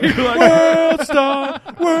Star, You're like, World Star,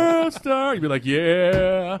 World Star." You'd be like,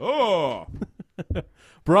 "Yeah, oh,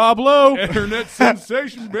 Brablo." internet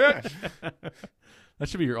sensation, bitch. That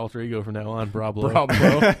should be your alter ego from now on, Brablo.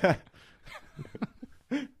 Bravo.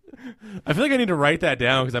 I feel like I need to write that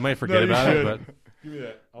down because I might forget No, you about it. should. But Give me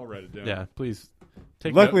that. I'll write it down. yeah, please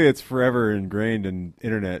take. Luckily, it's forever ingrained in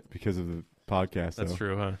internet because of the podcast. that's though.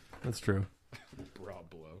 true, huh? That's true.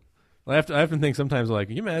 Bravo. I have to think sometimes, like,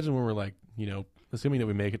 can you imagine when we're like, assuming that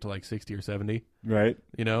we make it to like 60 or 70, Right?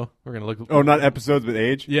 we're gonna look. Oh, not episodes, but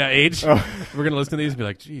age. Yeah, age. Oh. We're gonna listen to these and be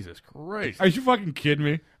like, Jesus Christ. Are you fucking kidding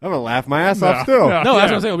me? I'm gonna laugh my ass No, off still. no. No, that's Yeah.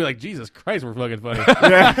 what I'm saying. We'll be like, Jesus Christ, we're fucking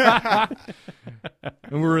funny.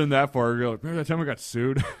 And we're in that far. We're like, remember that time we got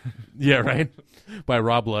sued? Yeah, right. By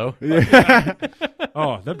Rob Lowe,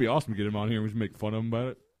 Oh, that'd be awesome to get him on here and we just make fun of him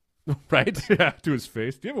about it. right? Yeah, to his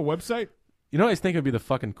face. Do you have a website? You know what I think would be the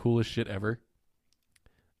fucking coolest shit ever?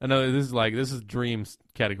 I know this is dreams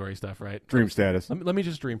category stuff, right? Dream status. Let me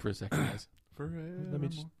just dream for a second, guys. Let me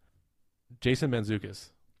just Jason Mantzoukas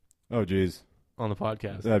Oh, jeez, on the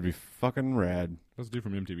podcast. that'd be fucking rad. That's a dude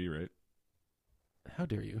from MTV, right? How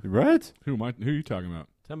dare you? Right? Who are you talking about?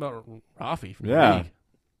 Tell me about Rafi from Yeah. the league.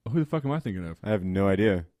 Who the fuck am I thinking of? I have no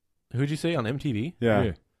idea. Who'd you say on MTV?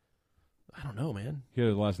 Yeah. I don't know, man. He had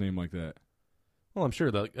a last name like that. Well, I'm sure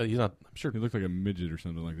that he's not. I'm sure He looked like a midget or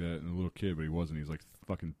something like that, and a little kid, but he wasn't. He's like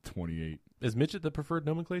fucking 28. is midget the preferred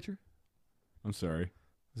nomenclature? I'm sorry.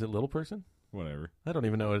 Is it little person? Whatever. I don't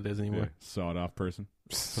even know what it is Yeah. anymore. Sawed off person.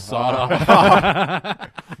 Sawed off.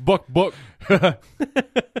 Book.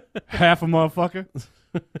 Half a motherfucker.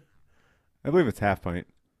 I believe it's half pint.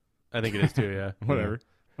 I think it is too. Yeah. Whatever.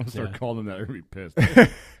 I'm gonna start Yeah. calling him that. They're gonna be pissed.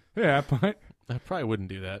 Yeah, pint. I probably wouldn't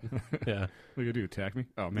do that. Yeah. What you do? Attack me?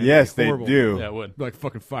 Oh man. Yes, that'd be they horrible. do. Yeah, it would. Like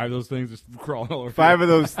fucking 5 of those things just crawling all over. 5 of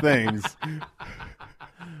those things.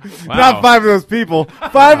 Wow. Not 5 of those people.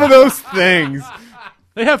 5 of those things.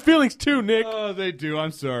 They have feelings too, Nick. Oh, they do.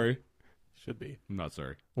 I'm sorry. Should be. I'm not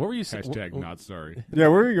sorry. What were you saying? Hashtag not sorry. Yeah,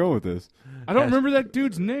 where are we going with this? I don't remember that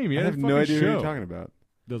dude's name. He I had have a no fucking idea show. who you're talking about.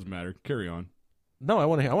 Doesn't matter. Carry on. No, I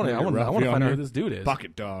want to. I want to. I want to. I want to Rafi find on out who there. this dude is.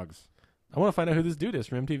 Bucket dogs. I want to find out who this dude is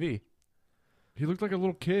from MTV. He looked like a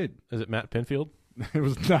little kid. Is it Matt Pinfield? It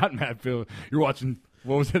was not Matt Pinfield. You're watching,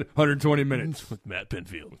 what was it, 120 minutes? With Matt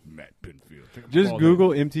Pinfield. Matt Pinfield. Take a Just ball Google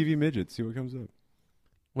MTV midgets. See what comes up.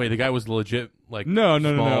 Wait, the guy was legit. Like No. He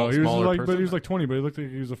small- was smaller like, but person? he was like 20, but he looked like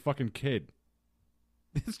he was a fucking kid.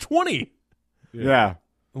 He's 20. Yeah.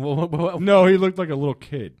 No, he looked like a little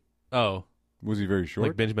kid. Oh, Was he very short?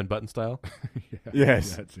 like Benjamin Button style. Yeah,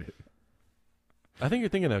 Yes. that's it. I think you're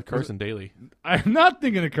thinking of Carson Daly. I'm not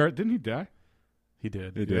thinking of Kurt. Didn't he die? He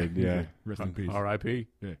did. He did, yeah. Rest in peace. R.I.P.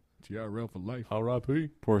 Yeah, TRL for life. R.I.P.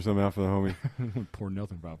 Pour some out for the homie. Poor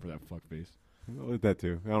Nelson Bob for that fuck face. I'll let that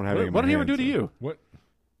too. I don't have any. in What my did he ever hand, do to so- you? What?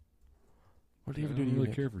 What did I he ever do don't to you? really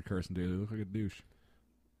Nick? care for Carson Daly. He looked like a douche.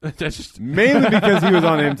 That's just. Mainly because he was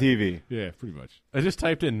on MTV. Yeah, pretty much. I just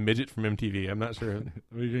typed in midget from MTV. I'm not sure.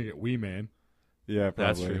 Well, you're going to get Wee Man. Yeah,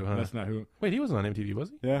 probably. That's true. Huh? That's not who. Wait, he wasn't on MTV, was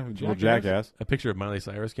he? Yeah, little Jackass. jackass. A picture of Miley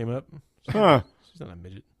Cyrus came up. Huh. She's not a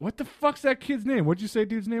midget. What the fuck's that kid's name? What'd you say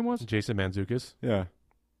dude's name was? Jason Mantzoukas. Yeah.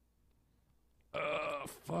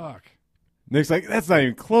 Fuck. Nick's like, that's not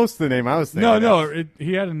even close to the name I was thinking. No,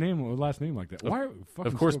 he had a last name like that. Why?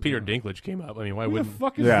 Of course, Peter Dinklage came up. I mean, why Who the wouldn't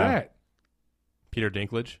fuck is Yeah. that? Peter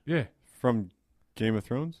Dinklage? Yeah. From Game of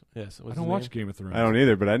Thrones? Yes. I don't watch Game of Thrones. I don't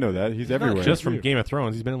either, but I know that. He's Not everywhere. just from Game of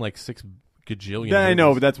Thrones. He's been in like 6 gajillion. Yeah, I know,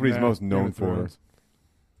 movies. but that's what he's Yeah, most Game known of for. Thrones.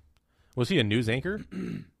 Was he a news anchor?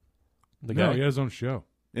 The No, guy. he had his own show.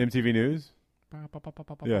 MTV News?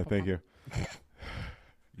 Yeah, thank you.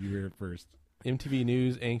 You hear it first. MTV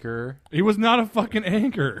News anchor. He was not a fucking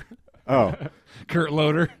anchor. Oh, Kurt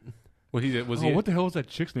Loder. Was he? What the hell was that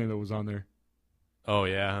chick's name that was on there? Oh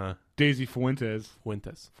yeah, huh? Daisy Fuentes.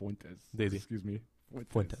 Fuentes. Daisy. Excuse me.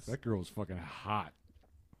 Fuentes. That girl was fucking hot.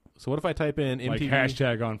 So what if I type in MTV? Like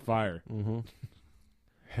hashtag on fire. Mm-hmm.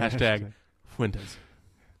 Hashtag Fuentes.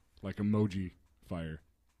 Like emoji fire.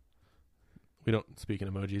 We don't speak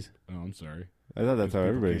in emojis. Oh, I'm sorry. I thought that's how People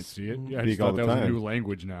everybody. can't see it. Yeah, I speak just all thought the that was a time. new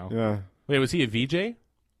language now. Yeah. Wait, was he a VJ?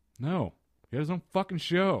 No. He had his own fucking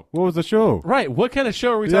show. What was the show? Right. What kind of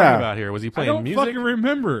show are we Yeah. talking about here? Was he I playing don't music? fucking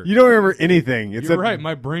remember. You don't remember anything. It's You're right.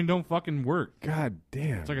 My brain don't fucking work. God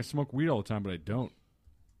damn. It's like I smoke weed all the time, but I don't.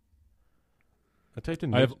 I typed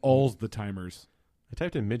in. I have alls the timers. I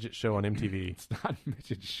typed in midget show on MTV. It's not a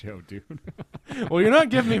midget show, dude. Well, you're not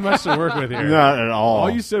giving me much to work with here. Not at all. All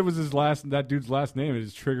you said was that dude's last name. It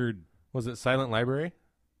is triggered. Was it Silent Library?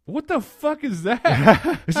 What the fuck is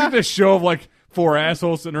that? Is it a show of like 4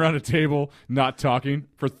 assholes sitting around a table not talking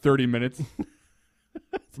for 30 minutes?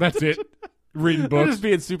 That's it. Reading They're books. just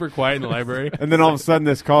being super quiet in the library. And then all of a sudden,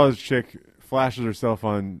 this college chick flashes herself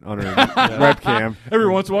on her webcam. Every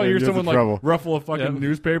once in a while, you hear And gets in someone like trouble. ruffle a fucking Yep.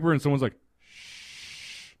 newspaper, and someone's like,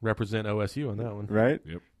 Represent OSU on that one. Right?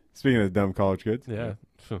 Yep. Speaking of dumb college kids. Yeah.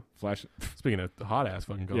 "Flash." Speaking of hot ass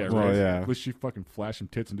fucking Yeah, college. Well, right. yeah. At least she fucking flashed some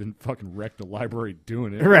tits and didn't fucking wreck the library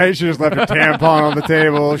doing it. Right? She just left her tampon on the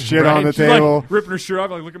table, shit Right? on the She's table. like ripping her shirt off,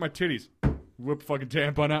 like, look at my titties. Whip fucking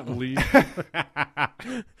tampon out and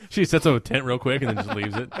leave. She sets up a tent real quick and then just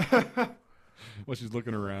leaves it. While she's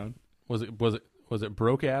looking around. Was it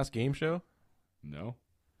broke ass game show? No.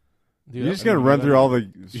 Dude, You that- just gonna run through all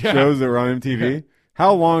the Yeah. shows that were on MTV? Yeah.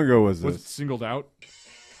 How long ago was Was it this? singled out?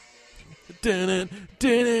 Dun-dun,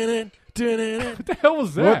 dun-dun, dun-dun. What the hell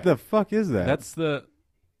was that? What the fuck is that? That's the.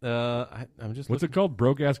 I'm just. What's it called?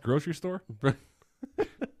 Broke ass grocery store?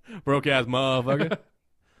 Broke ass motherfucker.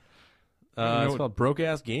 know It's what- called Broke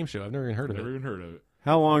Ass Game Show. I've never even heard of Never it. even heard of it.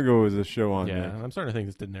 How long ago was this show on Yeah, there? I'm starting to think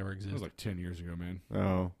this didn't ever That exist. was like 10 years ago, man.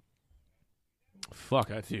 Oh. Fuck,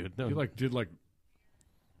 dude. No. He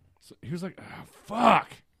he was like, ah, fuck.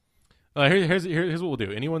 Here's what we'll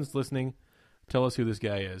do. Anyone's listening, tell us who this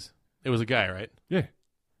guy is. It was a guy, right? Yeah.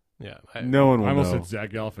 Yeah. No one will I almost know. said Zach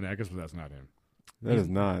Galifianakis, but that's not him. That is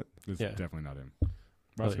not. It's Yeah. definitely not him. That's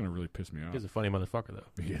Really? going to really piss me off. He's a funny motherfucker,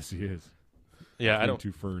 though. Yes, he is. Yeah, I Between don't.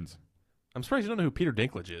 Two ferns. I'm surprised you don't know who Peter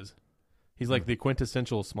Dinklage is. He's like the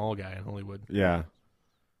quintessential small guy in Hollywood. Yeah.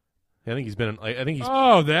 I think he's been. I think he's.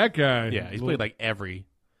 Oh, that guy. Yeah, he's played like every.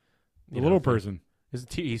 the little person. He's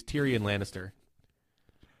Tyrion Lannister.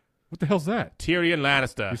 What the hell's that? Tyrion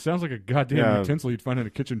Lannister. He sounds like a goddamn Yeah. utensil you'd find in a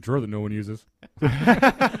kitchen drawer that no one uses.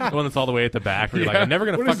 The one that's all the way at the back. Where you're like, Yeah. I'm never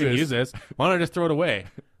gonna What is fucking this? use this. Why don't I just throw it away?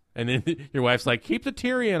 And then your wife's like, keep the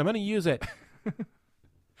Tyrion. I'm gonna use it.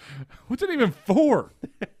 What's it even for?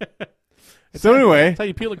 So anyway, That's how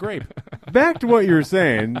you peel a grape. back to what you were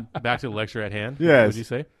saying Back to the lecture at hand. Yes. What did you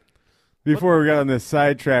say? before we got on this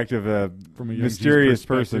sidetracked of a From a young mysterious G's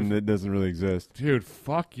person perspective. that doesn't really exist. Dude,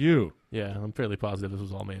 fuck you. Yeah, I'm fairly positive this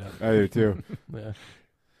was all made up. I do too. Yeah.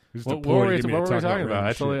 Just What a ploy were to we get me to talking talk about? I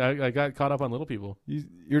random shit. I got caught up on little people.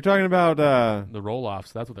 You're talking about The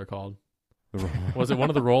roll-offs. That's what they're called. Was it one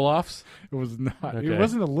of the roll-offs? It was not. Okay. It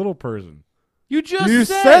wasn't a little person. You just You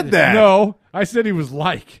said that. No, I said he was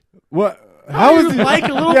like. what? How is is he like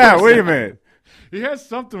a little Yeah, person? wait a minute. He has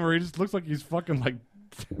something where he just looks like he's fucking like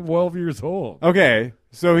 12 years old. Okay,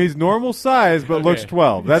 so he's normal size but looks Okay.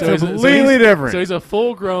 12. That's So he's- completely he's- different. So he's a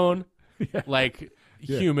full-grown, Yeah. like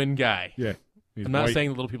Yeah. human guy. Yeah. He's I'm not white saying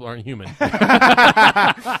that little people aren't human.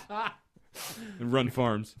 and run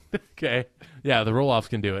farms. Okay. Yeah, the roll-offs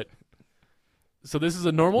can do it. So this is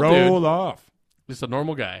a normal Roll dude. off. Just a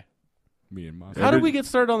normal guy. Me and Moss. How did we get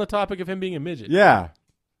started on the topic of him being a midget? yeah.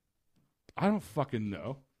 I don't fucking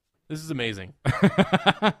know. This is amazing.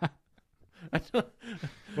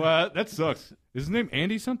 Well, that sucks. Is his name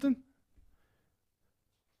Andy something?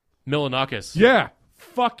 Milanakis. Yeah.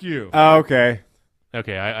 Fuck you. Oh, okay.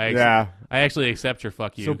 Okay, I Yeah. actually accept your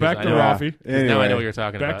fuck you. So 'cause back I to know- Rafi. 'cause Now I know Anyway. what you're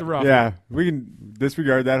talking Back about. to Rafi. Yeah, we can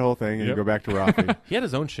disregard that whole thing and Yep. go back to Rafi. He had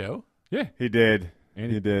his own show. Yeah. He did.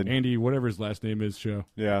 Andy, He did. Andy, whatever his last name is, show.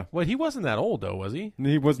 Yeah. Well, he wasn't that old though, was he?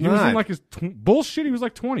 He was He not. was in like his bullshit. He was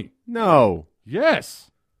like 20. No. Yes.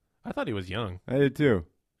 I thought he was young. I did too.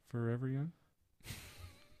 Forever young.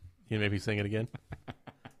 Can you maybe sing it again?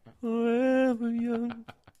 Forever young.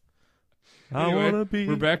 I Anyway, wanna be.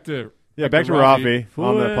 We're back to Back to Rafi. Rafi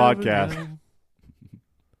on the forever podcast. young.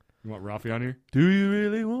 You want Rafi on here? Do you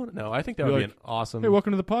really want it? No, I think that You're would like, be an awesome. Hey,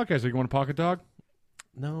 welcome to the podcast. Are you want a pocket dog?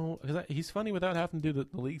 No, because he's funny without having to do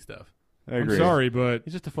the league stuff. I agree. I'm sorry, but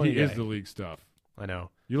He's just a funny he guy. is the league stuff. I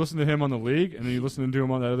know. You listen to him on the league, and then you listen to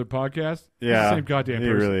him on that other podcast. He's Yeah, the same goddamn he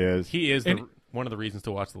person. really is. He is And- one of the reasons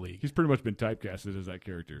to watch the league. He's pretty much been typecasted as that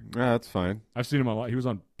character. That's fine. I've seen him a lot. He was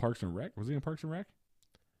on Parks and Rec. Was he on Parks and Rec?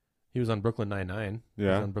 He was on Brooklyn Nine-Nine.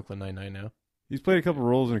 Yeah. He's on Brooklyn Nine-Nine now. He's played a couple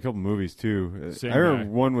roles in a couple movies too. Same I remember guy.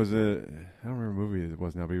 one was I don't remember what movie it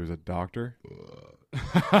was now, but he was a doctor.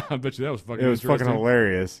 I bet you that was fucking It was fucking interesting.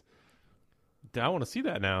 hilarious. I want to see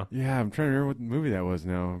that now. Yeah, I'm trying to remember what movie that was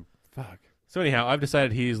now. Fuck. So anyhow, I've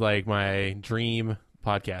decided he's like my dream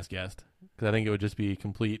podcast guest because I think it would just be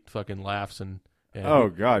complete fucking laughs and Oh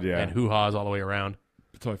God, yeah. and hoo-haws all the way around.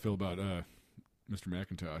 That's how I feel about Mr.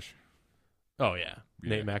 McIntosh. Oh yeah,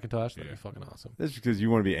 Nate Yeah. McIntosh, that'd Yeah. be fucking awesome. That's because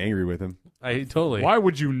you want to be angry with him. I totally. Why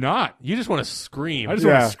would you not? You just want to scream. I just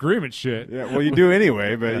want Yeah. to scream at shit. Yeah, well, you do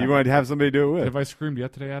anyway, but Yeah. you want to have somebody do it with. Have I screamed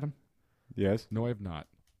yet today, Adam? Yes. No, I have not.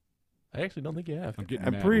 I actually don't think you have. I'm getting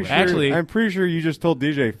I'm mad. pretty sure. Actually- I'm pretty sure you just told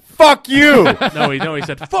DJ, "Fuck you." no, he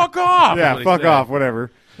said fuck off. is Yeah, what he fuck said. off.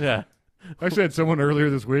 Whatever. Yeah. I actually had someone earlier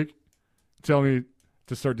this week tell me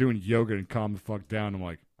to start doing yoga and calm the fuck down. I'm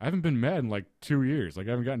like, I haven't been mad in like 2 years. Like, I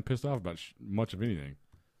haven't gotten pissed off about much of anything.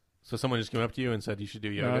 So someone just came up to you and said you should do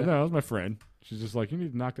yoga. No, that was my friend. She's just like, you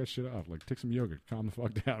need to knock that shit off. Like, take some yoga, calm the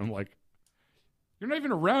fuck down. I'm like, you're not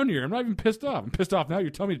even around here. I'm not even pissed off. I'm pissed off now. You're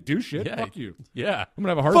telling me to do shit? Yeah. Fuck you. Yeah. I'm going to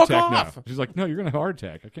have a heart Fuck attack off. now. She's like, no, you're going to have a heart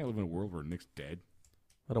attack. I can't live in a world where Nick's dead.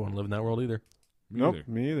 I don't want to live in that world either. Me Nope, either.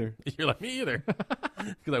 me either. You're like me either,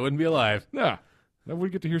 because I wouldn't be alive. Nah. Then we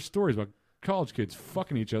get to hear stories about college kids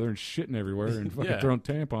fucking each other and shitting everywhere and fucking Yeah. throwing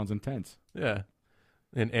tampons in tents. Yeah.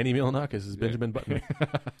 And Annie Milonakis is Benjamin Button.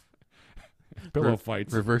 Pillow Re-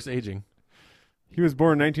 fights. Reverse aging. He was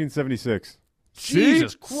born in 1976.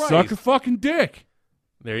 Jesus See? Christ. Suck a fucking dick.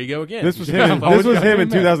 There you go again. This was Yeah, him. why This would was you him in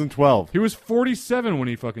have him 2012. He was 47 when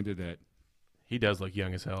he fucking did that. He does look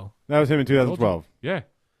young as hell. That was him in 2012. Yeah.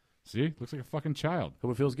 See? Looks like a fucking child.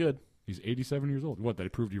 Hope it feels good. He's 87 years old. What, that I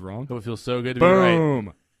proved you wrong? Hope it feels so good to be right.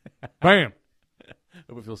 Boom. Bam.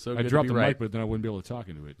 Hope it feels so I good dropped to the be right. mic, but then I wouldn't be able to talk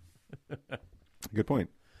into it. Good point.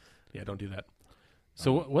 Yeah, don't do that.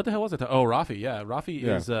 So what the hell was it? Oh, Rafi. Yeah, Rafi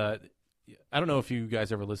Yeah. is. I don't know if you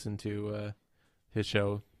guys ever listened to his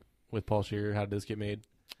show with Paul Scheer. How did this get made?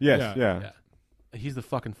 Yes, Yeah. yeah. He's the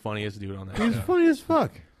fucking funniest dude on that He's show. funny as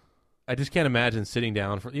fuck. I just can't imagine sitting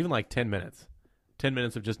down for even like 10 minutes. 10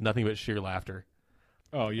 minutes of just nothing but sheer laughter.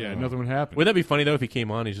 Oh, yeah. Oh. Nothing would happen. Wouldn't that be funny though if he came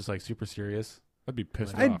on? He's just like super serious. I'd be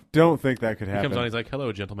pissed I off. don't think that could He comes on. happen. He's like,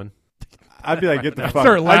 "Hello, gentlemen." I'd be like, get the I'd fuck.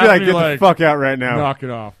 start I'd be laughing, like, get you're the like, fuck out right now. Knock it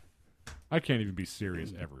off. I can't even be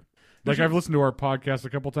serious ever. Like, I've listened to our podcast a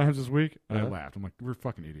couple times this week, and I Uh-huh. laughed. I'm like, we're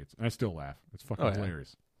fucking idiots. And I still laugh. It's fucking Oh, yeah.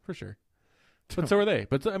 hilarious. For sure. But so are they.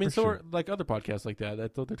 But I mean, For so sure. are like other podcasts like that.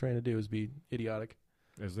 That's what they're trying to do is be idiotic.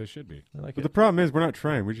 As they should be. I like But it. the problem is, we're not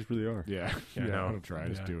trying. We just really are. Yeah. Yeah, I know. I don't try. I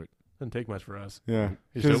just Yeah. do it. Doesn't take much for us. Yeah. You're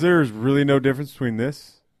Because so- there's really no difference between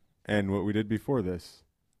this and what we did before this.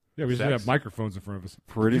 Yeah, we just Sex. have microphones in front of us.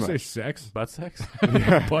 Pretty Did you much. say sex? Butt sex.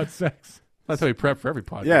 Yeah. Butt sex. That's how we prep for every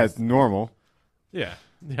podcast. Yeah, it's normal. yeah.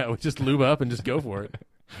 We just lube up and just go for it.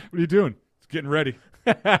 What are you doing? It's getting ready.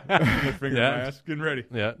 My finger in Yeah. my ass. Getting ready.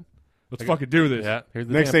 Yeah. Let's fucking do this. Yeah. Here's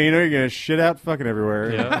the Next thing you know, you're gonna shit out fucking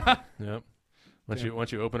everywhere. Yeah. Yep.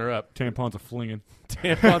 Once you open her up, Tampons are flinging.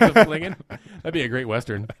 tampons are flinging. That'd be a great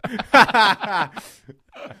western.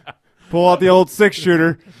 Pull out the old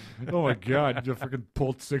 6-shooter. Oh my god! You just freaking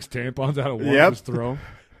pulled 6 tampons out of one. Yep. Just throw 'em.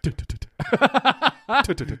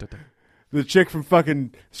 The chick from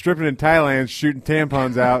fucking stripping in Thailand shooting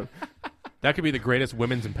tampons out. That could be the greatest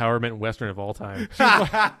women's empowerment western of all time.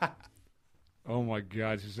 Oh my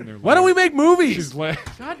god! She's in there. Why don't we make movies? She's laying.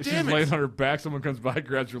 God She's damn it. laying on her back. Someone comes by,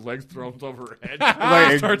 grabs her legs, throws them over her head,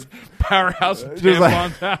 Like a- starts powerhouse Just like-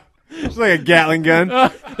 tampons out. It's like a Gatling gun.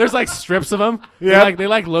 There's like strips of them. Yeah. They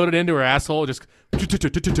like loaded into her asshole. Just Wait,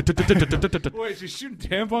 she's shooting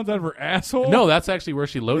tampons out of her asshole? no, that's actually where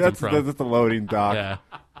she loads That's them from. the loading dock. Yeah,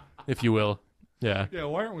 if you will. Yeah. Yeah,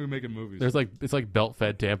 why aren't we making movies? There's like it's like belt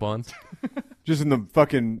fed tampons. Just in the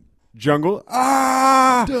fucking jungle.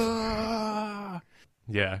 Ah!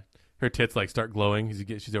 Yeah, her tits like start glowing as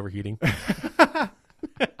she's overheating. Gotta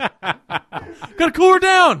cool her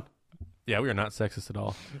down. Yeah, we are not sexist at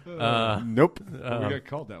all. Nope. we got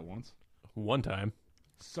called that once. One time,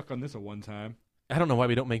 Suck on this at one time. I don't know why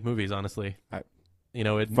we don't make movies. Honestly,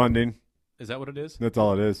 Funding. is that what it is? That's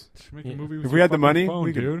all it is. Just make Yeah. a movie with If your we had the fucking money, phone,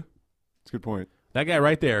 we could- dude. That's a good point. That guy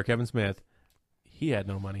right there, Kevin Smith. He had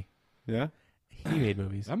no money. Yeah? He made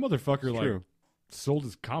movies. That motherfucker It's like true. sold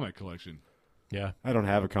his comic collection. Yeah. I don't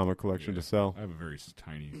have a comic collection to sell. I have a very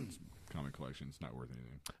tiny comic collection. It's not worth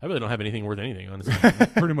anything. I really don't have anything worth anything, honestly.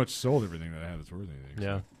 Pretty much sold everything that I have that's worth anything. so.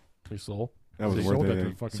 Yeah. Your soul. That was They worth sold that to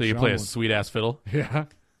anything. fucking So you play a Sean sweet ass fiddle. one- Yeah.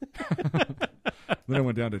 Then I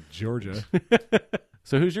went down to Georgia.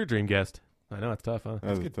 So who's your dream guest? I know it's tough, huh? That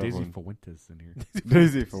was a Get tough Daisy one. Fuentes in here.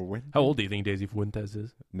 Daisy for when? How old do you think Daisy Fuentes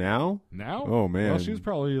is? Now? Now? Oh man. Well, she was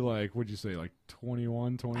probably like, what'd you say, like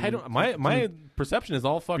 21, 20? I don't. My perception is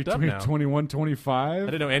all fucked up between now. 21, I 25.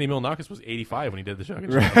 didn't know Andy Milonakis was 85 when he did the show.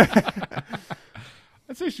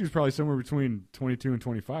 I'd say she was probably somewhere between 22 and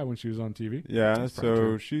 25 when she was on TV. Yeah, That's probably so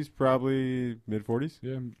true. she's probably mid 40s.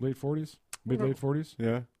 Yeah, late 40s, mid-late 40s.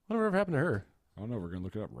 Yeah. Whatever happened to her? I don't know. We're going to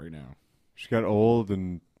look it up right now. She got old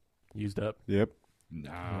and Used up. yep.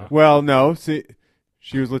 Nah. Well, no, see,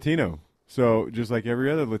 she was Latino. So just like every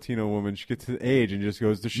other Latino woman, she gets to the age and just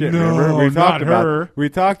goes to shit. No, Remember? We not talked about her. we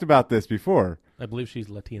talked about this before. I believe she's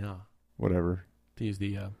Latina, Whatever. to use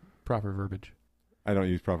the proper verbiage. I don't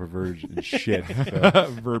use proper verbiage and shit. So.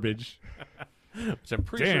 Verbiage. Which I'm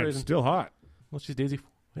pretty Damn, sure it's isn't. still hot. Well, she's Daisy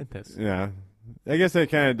Fuentes. Yeah. I guess that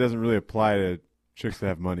kind of doesn't really apply to chicks that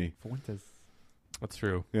have money. Fuentes. That's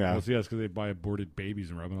true. Yeah. Well, see, that's because they buy aborted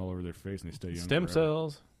babies and rub them all over their face and they stay young. Stem forever.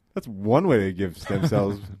 cells. That's one way to give stem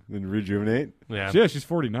cells and rejuvenate Yeah. Yeah, she's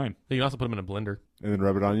 49. You can also put them in a blender. and then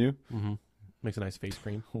rub it on you. Mm-hmm. Makes a nice face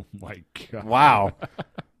cream. Oh, my God. Wow.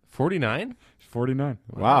 49? She's 49.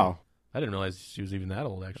 Wow. I didn't realize she was even that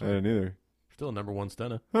old, I actually. didn't either. Still a number one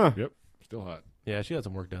stunner. Huh. Still hot. Yeah, she had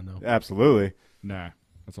some work done, though. Absolutely. Nah,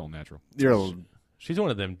 that's all natural. You're a, She's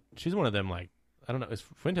one of them, like, I don't know.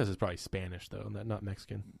 Fuentes is probably Spanish, though, not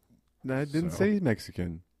Mexican. I didn't So? say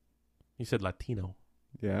Mexican. You said Latino.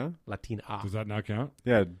 Yeah. Latina. Does that not count?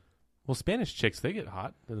 Yeah, Well, Spanish chicks, they get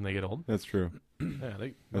hot, and then they get old. that's true. Yeah,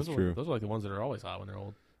 That's those are, true. Those are like the ones that are always hot when they're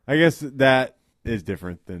old. I guess that is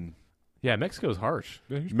different than Yeah, Mexico's harsh.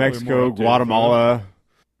 Yeah, he's probably Mexico, more updated Guatemala.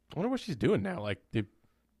 I wonder what she's doing now. Like,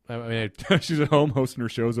 I mean, for that. She's at home hosting her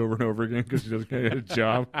shows over and over again because she doesn't get a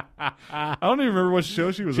job. I don't even remember what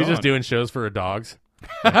show she was she's on. just doing shows for her dogs.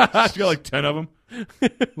 She got like 10 of them.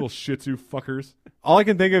 Little Shih Tzu fuckers. All I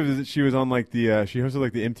can think of is that she was on like the she hosted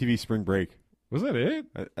like the MTV Spring Break. Was that it?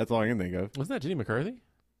 That's all I can think of. Wasn't that Jenny McCarthy?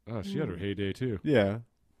 Oh, she had her heyday too. Yeah.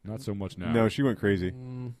 Not so much now. No, she went crazy.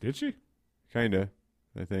 Did she? Kinda,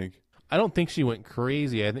 I think. I don't think she went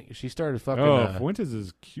crazy. I think she started fucking. Oh, Fuentes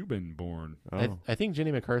is Cuban born. Oh. I think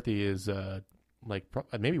Jenny McCarthy is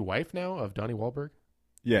maybe wife now of Donnie Wahlberg.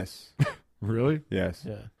 Yes. Really? Yes.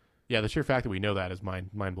 Yeah, yeah. The sheer fact that we know that is mind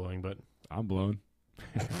blowing. But I'm blown.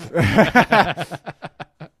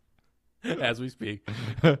 as we speak,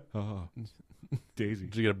 Oh, Daisy.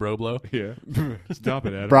 did you get a bro blow? Yeah. Stop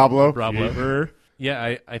it, Adam. Bravo. Bravo.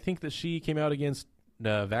 Yeah, I think that she came out against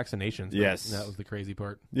vaccinations. Yes. that was the crazy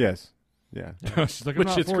part. Yes. Yeah. She's like, I'm Which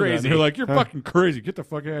not is for that. crazy. And they're like, you're Huh. fucking crazy. Get the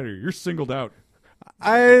fuck out of here. You're singled out.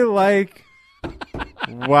 I like.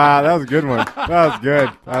 Wow, that was a good one. That was good.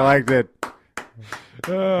 I liked it.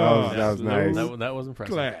 Oh, that was nice. That was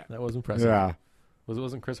impressive. Glad. That was impressive. Yeah.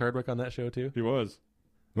 Wasn't Chris Hardwick on that show too? he was.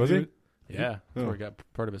 Was he? Yeah, that's Oh. where he got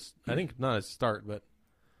part of his. I think not his start, but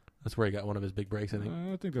that's where he got one of his big breaks. I think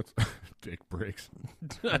I think that's dick breaks.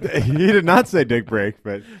 He did not say dick break,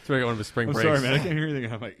 but that's where he got one of his spring I'm breaks. sorry, man. I can't hear anything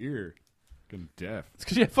out of my ear. I'm deaf. It's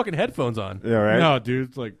because you have fucking headphones on. yeah, right. No, dude.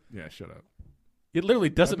 It's like, yeah, shut up. It literally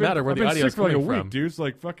doesn't matter where I've the been audio sick is for like coming a week, from. dude. It's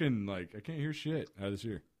like fucking like I can't hear shit out of this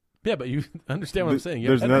ear. Yeah, but you understand what I'm saying. You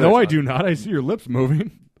There's have another- No, I headphones do not. I see your lips moving.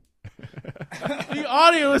 on. The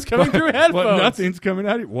audio is coming through headphones. What? Nothing's coming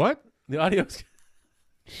out of you. What? The audio is.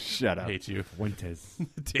 Shut I up. hate you, Fuentes.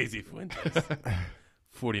 Daisy Fuentes.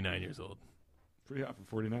 49 years old. Pretty hot for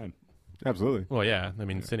 49. Absolutely. Well, yeah. I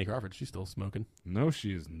mean, Cindy Crawford, she's still smoking. No,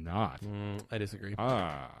 she is not. I disagree.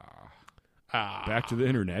 Back to the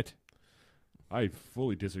internet. I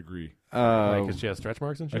fully disagree. Because she has stretch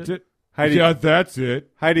marks and shit. That's it. Heidi, Yeah, that's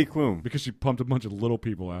it. Heidi Klum. Because she pumped a bunch of little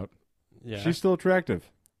people out. Yeah, She's still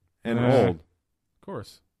attractive and Yeah. old. of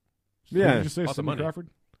course. What Yeah. did you say, Lots of Cindy money. Crawford?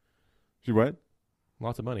 She what?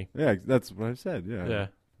 Lots of money. Yeah, that's what I said. Yeah. Yeah.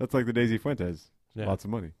 That's like the Daisy Fuentes. Yeah. Lots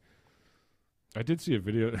of money. I did see a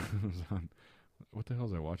video. It was on, what the hell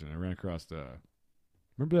was I watching? I ran across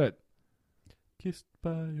remember that? Kissed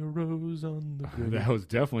by a rose on the grave. That was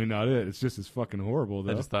definitely not it. It's just as fucking horrible,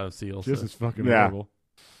 though. I just thought of Seal. Just so. as fucking Yeah. horrible.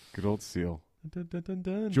 Good old Seal. Dun, dun, dun,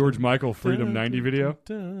 dun, George dun, Michael Freedom dun, 90 dun, video.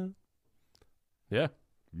 dun, dun. Yeah,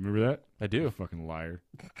 Remember that? I You do. fucking liar.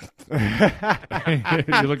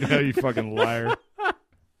 You look at you fucking liar.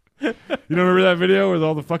 You don't remember that video with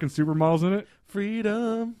all the fucking supermodels in it?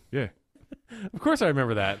 Freedom. Yeah. Of course, I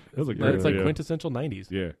remember that. That was a great It's like video. quintessential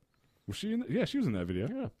 '90s. Yeah. Was she in? Yeah, she was in that video.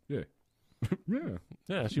 Yeah, Yeah. Yeah.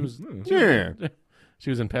 yeah. She was. Yeah. She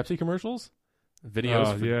was in Pepsi commercials,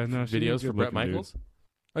 videos, for, yeah, no, she videos was for good Bret looking, dude. Michaels.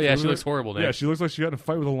 Oh yeah, She she was looks horrible. Nick. Yeah, she looks like she got in a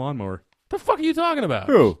fight with a lawnmower. The fuck are you talking about?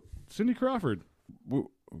 Who? Cindy Crawford.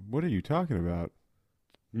 What are you talking about?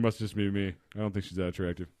 It must just be me. I don't think she's that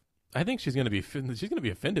attractive. I think she's gonna be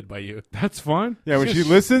offended by you. That's fine. Yeah, when she Just-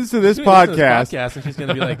 listens to this She's gonna listen to podcast, and she's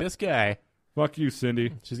gonna be like, "This guy." Fuck you,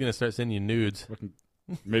 Cindy. She's gonna start sending you nudes. Fucking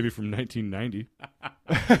maybe from 1990.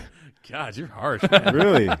 God, you're harsh. Man.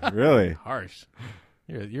 really, Harsh.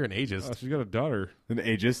 You're an ageist. Oh, she's got a daughter. an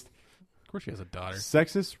ageist, Of course, she has a daughter.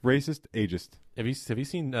 sexist, racist, ageist. Have you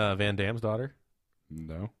seen Van Damme's daughter?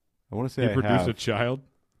 No. I want to say He I produced have. a child.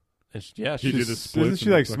 And yeah, He she's did a split Isn't she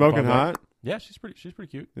and like fucking smoking pop up. hot? yeah, she's pretty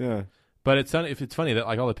cute. Yeah. But it's funny that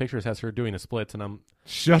like all the pictures has her doing the splits, and I'm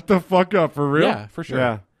Shut the fuck up, for real? yeah, for sure.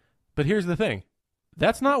 Yeah. But here's the thing,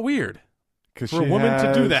 that's not weird. Because For a woman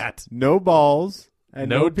to do that. no balls and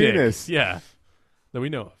no, dick. penis. Yeah, that we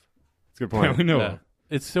know of. That's a good Yeah, point. we know. Yeah.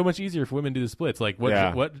 It's so much easier for women to do the splits. Like what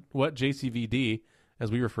Yeah. what JCVD,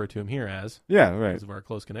 as we refer to him here as, Yeah, right. because of our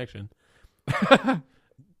close connection.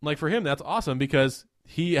 Like for him, that's awesome because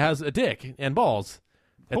he has a dick and balls.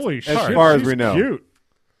 That's Holy shit. as far as she's we know. Cute.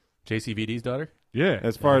 JCVD's daughter, Yeah.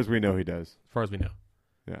 As far as we know, he does. as far as we know.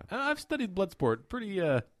 Yeah. I've studied Bloodsport pretty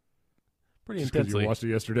Just 'cause intensely. you watched it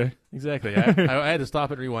yesterday. Exactly. I had to stop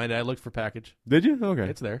it and rewind it. I looked for package. Did you? Okay.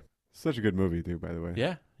 It's there. Such a good movie, too, by the way.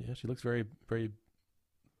 Yeah. Yeah. She looks very, very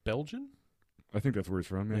Belgian. I think that's where he's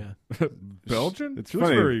from, Yeah. yeah. Belgian? It's She looks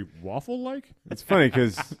funny. very waffle-like. It's funny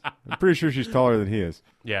because I'm pretty sure she's taller than he is.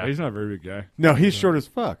 Yeah. He's not a very big guy. No, he's short as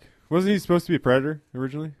fuck. Wasn't he supposed to be a predator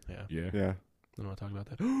originally? Yeah. Yeah. Yeah. I don't want to talk about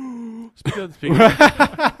that. Speaking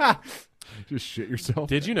of, Just shit yourself.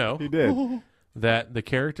 did you know He did. that the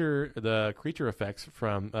creature effects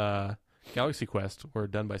from Galaxy Quest were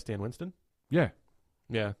done by Stan Winston? Yeah.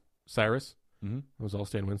 Yeah. Cyrus. Mm-hmm. It was all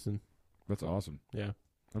Stan Winston. That's awesome. Yeah.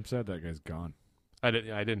 I'm sad that guy's gone. I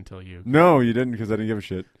didn't tell you. No, you didn't because I didn't give a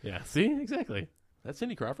shit. Yeah. See? Exactly. That's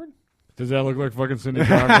Cindy Crawford? Does that look like fucking Cindy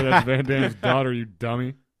Crawford? That's Van Damme's daughter, you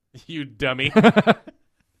dummy. You dummy.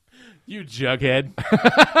 You jughead.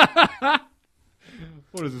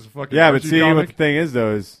 What is this fucking Yeah, but Archie see, what comic? the thing is,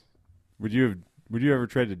 though, is would you ever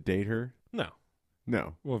try to date her? No.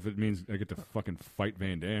 No. Well, if it means I get to fucking fight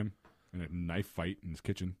Van Damme in a knife fight in his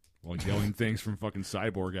kitchen while yelling things from fucking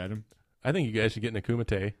Cyborg at him. I think you guys should get in a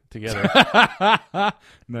kumite together.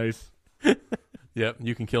 Nice. Yep.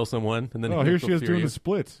 You can kill someone, and then Oh, he'll here she is fear doing you, the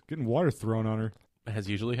splits, getting water thrown on her. as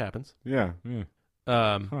usually happens. Yeah. Yeah.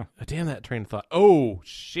 Damn that train of thought. Oh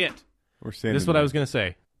shit! Or standing. This is what I was gonna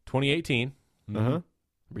say. 2018, Uh huh.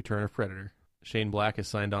 Return of Predator. Shane Black has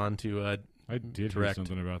signed on to. I did Direct. hear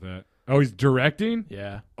something about that. Oh, he's directing?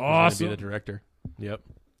 Yeah. He's Awesome. gonna be the director. Yep.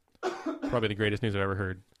 Probably the greatest news I've ever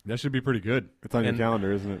heard. That should be pretty good. It's on And- your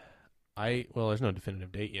calendar, isn't it? Well, there's no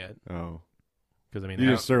definitive date yet Oh. because I mean, You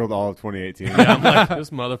I just circled all of 2018. don't- yeah, I'm like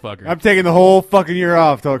this motherfucker. I'm taking the whole fucking year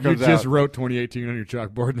off till it You comes just out. wrote 2018 on your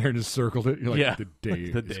chalkboard and there and just circled it. You're like, Yeah, the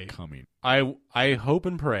day the is day. coming. I hope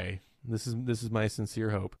and pray. This is my sincere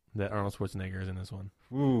hope that Arnold Schwarzenegger is in this one.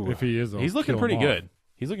 Ooh. If he is, He's looking pretty good.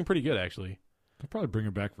 He's looking pretty good actually. They'll probably bring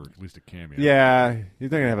him back for at least a cameo. Yeah,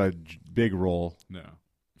 he's not gonna have a big role. No.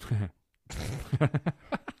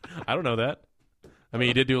 I don't know that. I mean,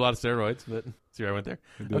 he did do a lot of steroids, but see where I went there.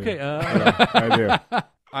 I do. Okay, I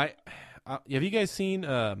do. have you guys seen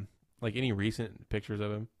like any recent pictures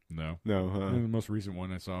of him? No. No. The most recent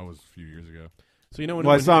one I saw was a few years ago. So you know when,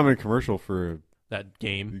 Well, I when saw him in a commercial for that the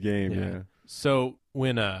game. game. Yeah. Yeah. So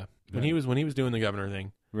when he was doing the governor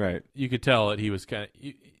thing, Right. you could tell that he was kind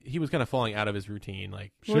of falling out of his routine.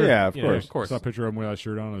 Like, Well, yeah, of you know, course. of course. Saw a picture of him without a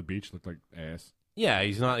shirt on the beach. Looked like ass. Yeah,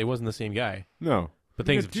 he wasn't the same guy. No. But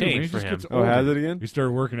things have Dude, man, he changed for just him. gets Oh, older. has it again? He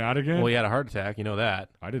started working out again? Well, he had a heart attack. You know that.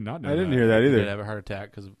 I did not know I didn't hear that He did either. have a heart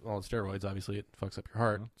attack because of all the steroids. Obviously, it fucks up your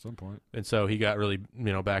heart. Well, at some point. And so he got really,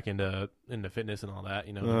 back into fitness and all that.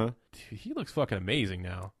 Uh-huh. Dude, he looks fucking amazing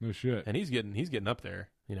now, No shit. and he's getting up there.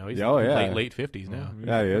 He's Oh, yeah. late 50s Well, now, he's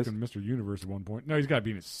Yeah, he is. fucking Mr. Universe at one point. No, he's got to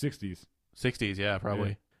be in his 60s. 60s, yeah,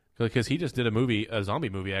 probably. Because he just did a zombie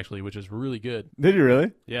movie actually, which is really good. Did you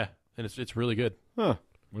really? Yeah, and it's really good. Huh.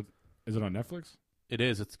 Is it on Netflix? It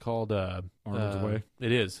is. It's called Arnold's Way?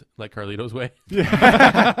 It is like Carlito's Way.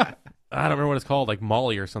 Yeah. I don't remember what it's called, like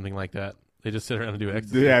Molly or something like that. They just sit around and do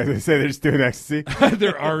ecstasy. Yeah, they say they're just doing ecstasy.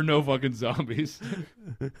 There are no fucking zombies.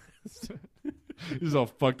 This is all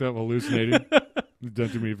fucked up, hallucinating. He's done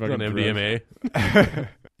too many It's fucking on drugs. MDMA.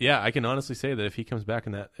 Yeah, I can honestly say that if he comes back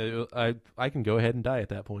in that, I can go ahead and die at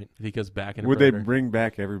that point if he goes back in. Would they Predator. bring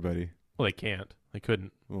back everybody? Well, they can't. They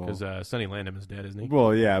couldn't Well, because Sonny Landham is dead, isn't he?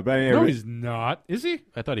 well, yeah, but I mean, No, he's not. Is he?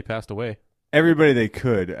 I thought he passed away. everybody they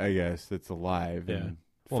could, I guess, that's alive Yeah. and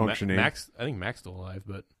Well, functioning. Max, I think Mac's still alive,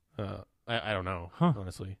 but I don't know, Huh.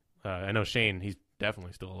 honestly. I know Shane, he's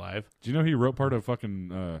definitely still alive. Do you know he wrote part of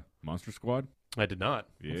fucking Monster Squad? I did not.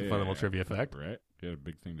 It's a fun little trivia fact. Right? He had a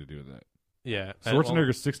big thing to do with that. Yeah.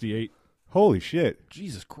 Schwarzenegger's 68. Holy shit!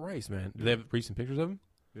 Jesus Christ, man. Do they have recent pictures of him?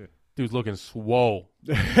 Yeah. Dude's looking swole.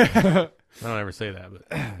 I don't ever say that, but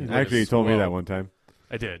he's looking Actually, he told me swole. that one time.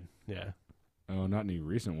 I did, yeah. Oh, not any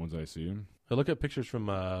recent ones I see him. I look at pictures from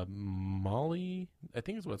Molly, I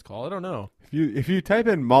think is what it's called. I don't know. If you type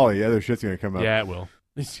in Molly, other shit's gonna come up. Yeah, it will.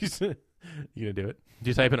 You gonna do it? Do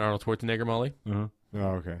you type in Arnold Schwarzenegger Molly? Uh-huh. Oh,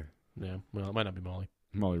 okay. Yeah. Well, it might not be Molly.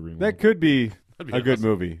 Molly Ringwald. That could be That'd be a good awesome.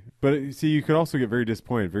 movie, but see, you could also get very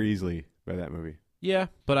disappointed very easily by that movie. Yeah,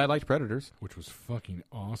 but I liked Predators. Which was fucking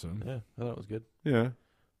awesome. Yeah, I thought it was good. Yeah.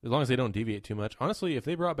 As long as they don't deviate too much. Honestly, if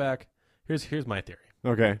they brought back, here's my theory.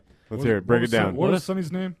 Okay. Let's What- hear it. Break what it was down. What was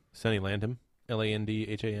Sonny's name? Sonny Landham,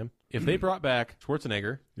 Landham. If they brought back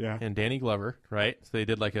Schwarzenegger Yeah. and Danny Glover, right? So they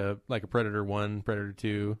did like a Predator 1, Predator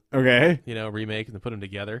 2, Okay. remake, and then put them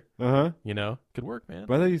together. Uh huh. Could work, man.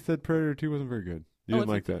 But I thought you said Predator 2 wasn't very good. You didn't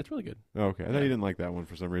like that. It's really good. Oh, okay. I thought Yeah. you didn't like that one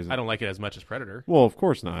for some reason. I don't like it as much as Predator. Well, of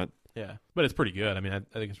course not. Yeah, but it's pretty good. I mean, I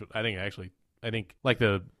think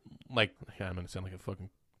yeah, I'm gonna sound like a fucking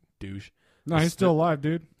douche. No, he's still alive,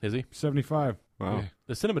 dude. Is he? 75. Wow. Yeah.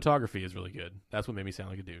 The cinematography is really good. That's what made me sound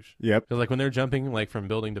like a douche. Yep. Because like when they're jumping like from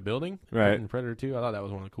building to building, Right. in Predator 2, I thought that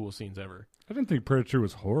was one of the coolest scenes ever. I didn't think Predator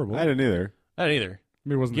was horrible. I didn't either. I didn't either. I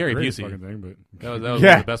mean, it wasn't Gary the greatest Busey. fucking thing, but That was Yeah.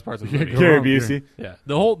 one of the best parts of the Yeah, movie. go Gary wrong, Busey. Yeah,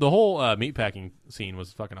 the whole meatpacking scene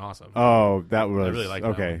was fucking awesome. Oh, that was really like that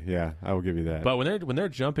okay. one. Yeah, I will give you that. But when they're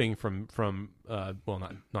jumping from well,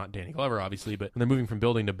 not Danny Glover obviously, but when they're moving from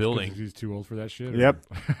building to building, he's too old for that shit. or- Yep.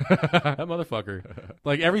 that motherfucker,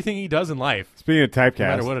 like everything he does in life, Speaking of no typecast,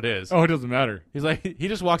 matter what it is, Oh, it doesn't matter. he's like he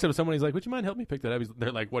just walks up to someone. He's like, "Would you mind helping me pick that up?"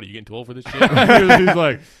 They're like, "What? Are you getting too old for this shit?" he's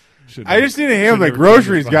like, I just need to hand the never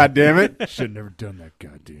groceries. done this God damn it! should have never done that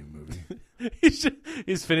goddamn movie.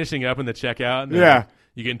 he's finishing up in the checkout. And they're Yeah. like,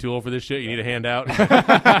 you getting too old for this shit? You need a handout.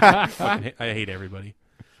 I hate everybody.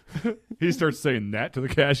 He starts saying that to the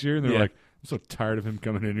cashier, and they're Yeah. like, I'm so tired of him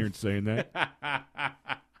coming in here and saying that.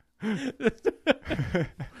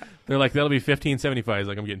 They're like, that'll be $15.75. He's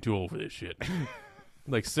like, I'm getting too old for this shit.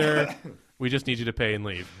 Like, sir, we just need you to pay and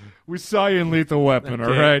leave. We saw you in Lethal Weapon, Okay, all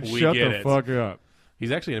right? we Shut get the it. fuck up.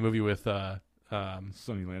 He's actually in a movie with Sonny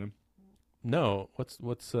Landham. no, what's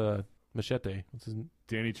Machete? What's his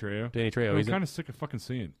Danny Trejo. Danny Trejo? I'm He's kind of sick of fucking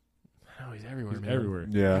seeing. no, he's everywhere. He's man. everywhere.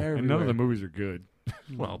 Yeah. And none of the movies are good.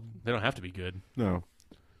 Well, they don't have to be good. No.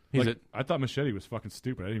 He's Like, I thought Machete was fucking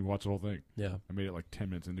stupid. I didn't even watch the whole thing. yeah. I made it like 10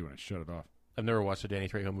 minutes into it and I shut it off. I've never watched a Danny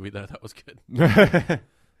Trejo movie that I thought was good.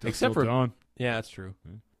 Except for- Dawn. Yeah, that's true.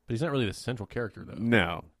 Yeah. But he's not really the central character though.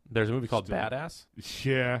 No. There's a movie called Still. Badass.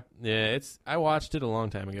 Yeah. Yeah, I watched it a long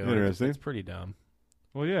time ago. Interesting. It's pretty dumb.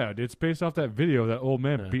 Well, yeah, it's based off that video of that old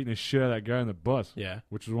man Yeah. beating the shit out of that guy on the bus, Yeah,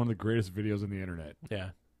 which was one of the greatest videos on the internet. yeah.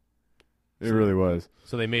 It really was.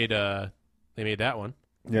 So they made that one,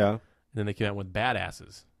 Yeah. and then they came out with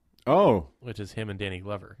Badasses, Oh, which is him and Danny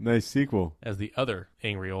Glover nice sequel. as the other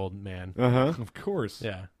angry old man. Uh huh. Of course.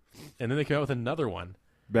 Yeah, and then they came out with another one,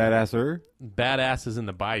 Badasser Badasses in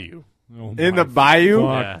the Bayou. Oh in my the bayou.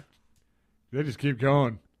 fuck. Yeah, They just keep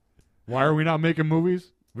going. Why are we not making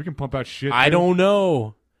movies? We can pump out shit. I too. don't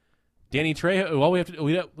know. Danny Trejo. Well, we have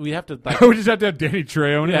to like. we just have to have Danny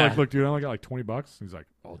Trejo. And Yeah. like, look, dude, I only got like $20. He's like,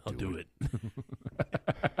 I'll do it.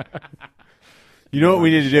 You know what we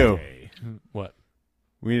need to do? What?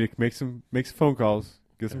 We need to make some phone calls,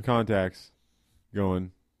 get some contacts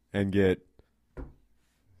going, and get.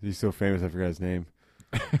 He's so famous, I forgot his name.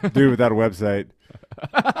 Dude without a website.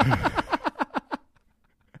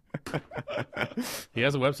 He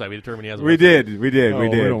has a website. We determined he has a We website. did. We did. Oh, we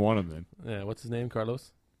We did. don't want him then. Yeah, what's his name?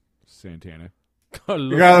 Carlos? Santana.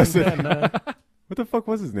 Carlos. Carlos. Santana. What the fuck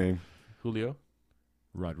was his name? Julio.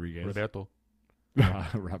 Rodriguez. Roberto.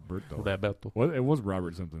 Roberto. Roberto. What? It was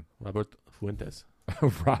Robert something. Robert Fuentes.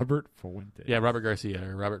 Robert Fuente. Yeah, Robert Garcia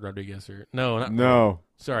or Robert Rodriguez or not. No.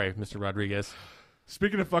 Sorry, Mr. Rodriguez.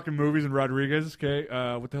 Speaking of fucking movies and Rodriguez, okay,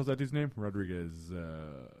 what the hell's that dude's name? Rodriguez.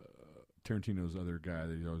 Tarantino's other guy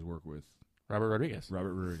that he always worked with. Robert Rodriguez.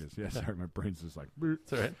 Robert Rodriguez. Yeah, sorry, my brain's just like. "Brr."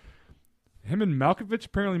 That's all right. Him and Malkovich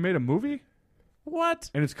apparently made a movie, What?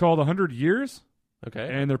 and it's called 100 Years, Okay.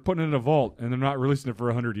 and they're putting it in a vault, and they're not releasing it for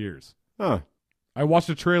 100 years. Huh. I watched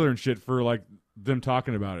a trailer and shit for like them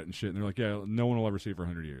talking about it and shit, and they're like, yeah, no one will ever see it for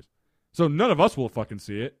 100 years. So none of us will fucking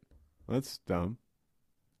see it. That's dumb.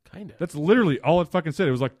 Kind of. That's literally all it fucking said.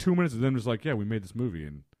 It was like 2 minutes, and then it was like, yeah, we made this movie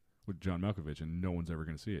and with John Malkovich, and no one's ever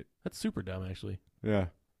going to see it. That's super dumb, actually. Yeah.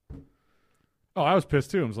 Oh, I was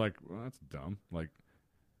pissed too. I was like, well, that's dumb. Like,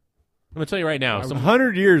 I'm gonna tell you right now.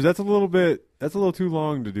 100 years. That's a little too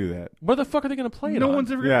long to do that. Where the fuck are they gonna play it? no on?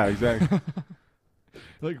 one's ever. Yeah, exactly.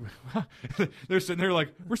 Like, they're sitting there like,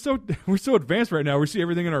 we're so advanced right now. We see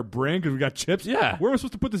everything in our brain because we got chips. Yeah. Where am I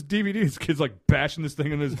supposed to put this DVD? This kid's like bashing this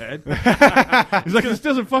thing in his head. He's like, this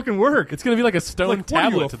doesn't fucking work. It's gonna be like a stone Like, what are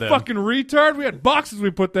tablet you, to a them. fucking retard? We had boxes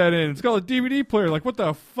we put that in. It's called a DVD player. Like, what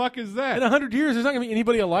the fuck is that? In 100 years, there's not gonna be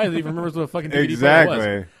anybody alive that even remembers what a fucking DVD player Exactly.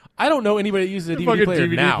 was. I don't know anybody that uses a The DVD fucking player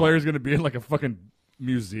DVD now. player is going to be in like a fucking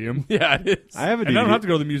museum. Yeah, it is. I have a DVD. And I don't have to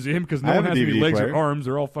go to the museum because no I have one a has any DVD legs player. or arms.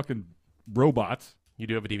 They're all fucking robots. You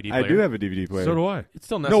do have a DVD player. I do have a DVD player. So do I. It's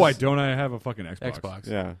still No, I necessary. don't. I have a fucking Xbox. Xbox.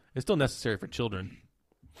 Yeah. It's still necessary for children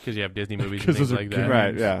because you have Disney movies and 'Cause things those are like that. games.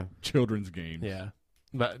 Right. Yeah. Children's games. Yeah,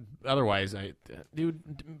 but otherwise, dude,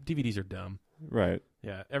 DVDs are dumb. Right.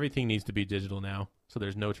 Yeah, everything needs to be digital now, so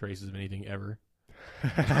there's no traces of anything ever.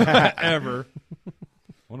 Ever.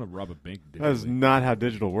 I want to rob a bank. That is digitally. not how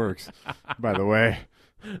digital works, by the way.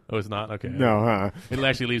 Oh, it's not okay. No, huh? It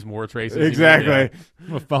actually leaves more traces. Exactly. Yeah. I'm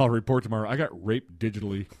going to file a report tomorrow. I got raped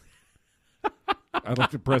digitally. I'd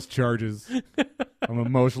like to press charges. I'm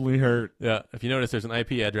emotionally hurt. Yeah. If you notice, there's an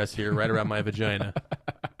IP address here right around my vagina.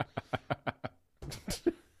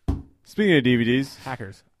 Speaking of DVDs,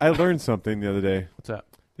 Hackers. I learned something the other day. What's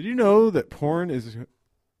up? Did you know that porn is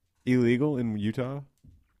illegal in Utah?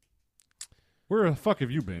 Where the fuck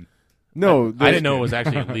have you been? No, I didn't know it was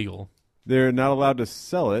actually illegal. They're not allowed to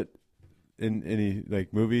sell it in any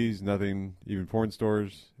like movies, nothing, even porn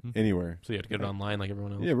stores, anywhere. So you have to get it online like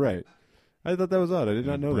everyone else. Yeah, right. I thought that was odd. I did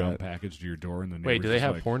not know Brown that. package to your door, and the Wait, do they neighbor's have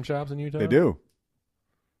just like, porn shops in Utah? They do.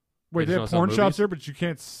 Wait, They they just have don't sell porn shops movies? there, but you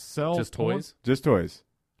can't sell Just porn? toys? Just toys.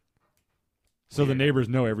 So the neighbors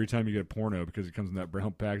know every time you get a porno because it comes in that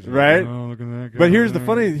brown package. They're Right. Like, oh, look at that guy. But here's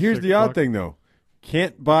the odd fuck. thing though.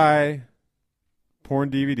 Can't buy porn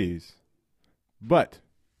DVDs. But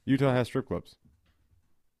Utah has strip clubs.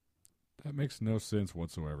 That makes no sense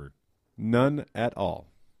whatsoever. None at all.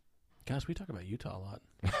 Gosh, we talk about Utah a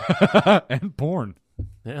lot. And porn.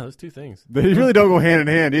 Yeah, those two things. They really don't go hand in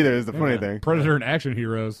hand either, is the funny Yeah. thing. Predator and action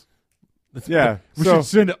heroes. Yeah. We So should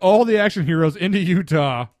send all the action heroes into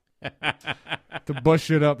Utah to bust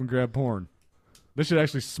shit up and grab porn. They should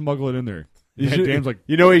actually smuggle it in there. you, Van should, Damme's like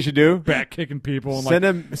you know what you should do? back kicking people and Send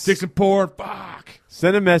like a sticks and porn. Fuck.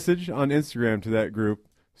 send a message on Instagram to that group,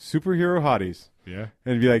 Superhero Hotties, Yeah.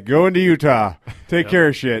 and be like, "Go into Utah, take care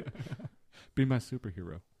of shit." Be my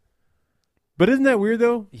superhero. But isn't that weird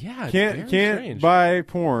though? Yeah, it's Can't very strange. buy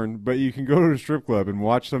porn, but you can go to a strip club and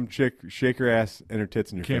watch some chick shake her ass and her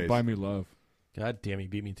tits in your Can't face. buy me love. God damn, he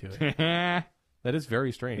beat me to it. That is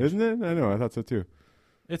very strange. Isn't it? I know. I thought so too.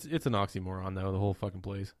 It's an oxymoron though, the whole fucking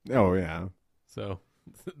place. Oh yeah. So,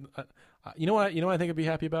 you know what? You know what I think I'd be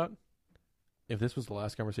happy about if this was the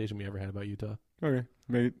last conversation we ever had about Utah. Okay.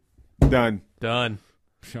 Mate. Done. Done.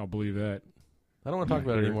 I'll believe that. I don't want to talk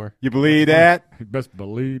about it anymore. You believe that? You best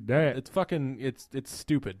believe that. It's fucking. It's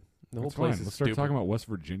stupid. The whole It's place fine. is Let's start stupid. talking about West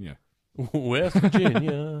Virginia. West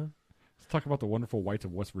Virginia. Let's talk about the wonderful whites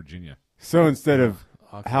of West Virginia. So instead of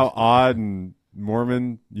Oxford. how odd and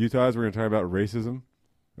Mormon Utah is, we're going to talk about racism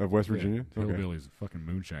of West Virginia. Yeah, Okay. hillbillies, fucking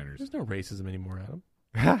moonshiners. There's no racism anymore,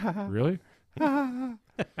 Adam. Really?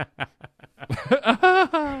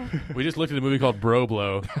 We just looked at a movie called Bro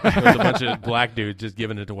Blow. There was a bunch of black dudes just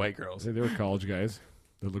giving it to white girls. They were college guys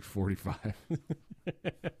that looked 45. I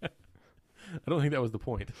don't think that was the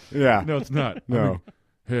point. Yeah. No, it's not. No. I mean,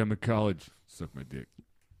 hey, I'm in college. Suck my dick.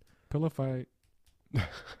 Pillow fight.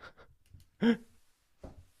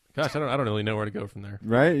 Gosh, I don't really know where to go from there.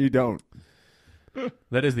 Right? You don't.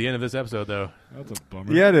 That is the end of this episode, though. That's a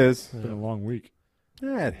bummer. Yeah, it is. It's been a long week.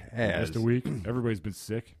 Yeah, it has. Just a week. Everybody's been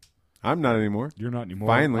sick. I'm not anymore. You're not anymore.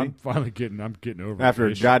 Finally. I'm finally getting over After it.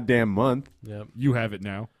 a Ish. goddamn month, Yep. You have it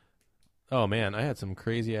now. Oh man, I had some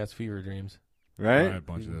crazy ass fever dreams. I had a right?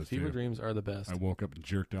 bunch of those Fever too. dreams are the best. I woke up and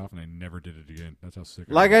jerked off, and I never did it again. That's how sick.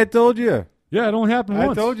 Like I I told you. yeah, it only happened I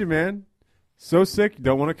once. told you, man. So sick, you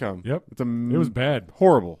don't want to come. Yep. It's a It was bad.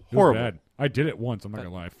 horrible. It Horrible. was bad. I did it once. I'm not gonna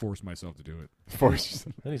lie. I forced myself to do it. Force.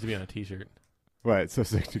 That needs to be on a T-shirt. What? So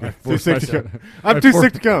sick to I come. Too forced sick to myself. come. I'm too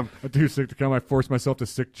sick to come. I'm too sick to come. I forced myself to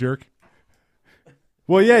sick jerk.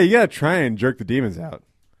 Well, yeah, you gotta try and jerk the demons out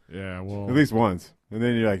Yeah. Well, at least once, and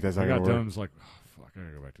then you're like, "That's I not got gonna done. work." and was like, oh, fuck. I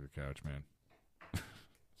gotta go back to the couch, man. This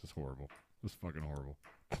is horrible. This is fucking horrible.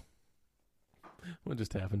 What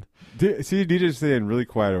just happened? See, DJ's staying really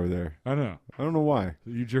quiet over there. I know. I don't know why.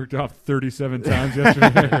 You jerked off 37 times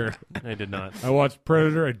yesterday. I did not. I watched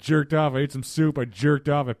Predator. I jerked off. I ate some soup. I jerked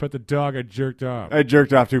off. I pet the dog. I jerked off. I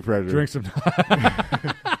jerked off too, Predator. Drink some.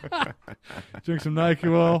 Drink some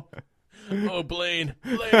NyQuil. Oh, Blaine.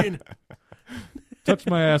 Blaine. Touched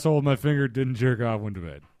my asshole with my finger. Didn't jerk off. Went to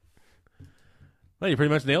bed. Well, you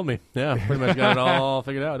pretty much nailed me. Yeah, pretty much got it all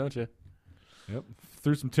figured out, don't you? Yep.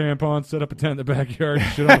 Threw some tampons. Set up a tent in the backyard.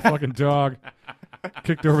 Shit on the fucking dog.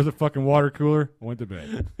 Kicked over the fucking water cooler. Went to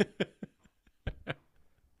bed.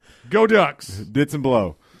 Go Ducks. Did some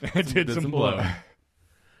blow. Did some blow.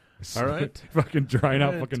 All right. Fucking drying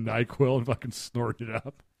out All right. fucking NyQuil and fucking snorting it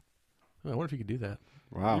up. I wonder if you could do that.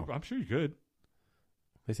 Wow. I'm sure you could.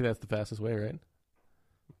 They say that's the fastest way, right?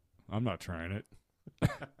 I'm not trying it.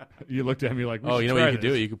 You looked at me like, Oh, you know what you could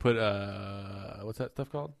do? You could put what's that stuff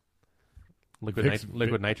called? Vicks-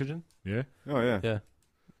 Liquid nitrogen. Yeah. Oh, yeah. Yeah.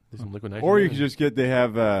 Do some liquid nitrogen. Or you could just get, they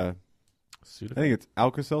have, I Sudafed. think it's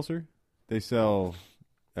Alka-Seltzer. They sell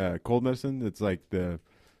cold medicine. It's like the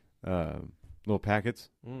little packets,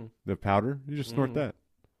 the powder. You just snort that.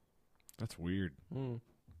 That's weird. Mm.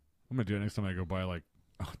 I'm going to do it next time I go buy, like,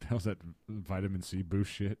 oh, what the hell's that vitamin C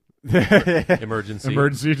boost shit? Emergency.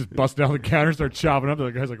 Emergency, just bust down the counter, start chopping up.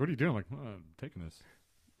 The guy's like, what are you doing? I'm like, oh, I'm taking this.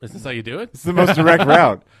 Is this how you do it? It's the most direct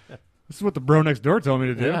route. This is what the bro next door told me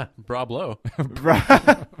to do. Yeah. Bra blow.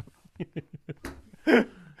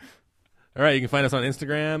 All right, you can find us on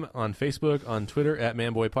Instagram, on Facebook, on Twitter at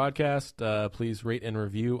Manboy Podcast. Please rate and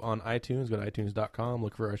review on iTunes. Go to iTunes.com,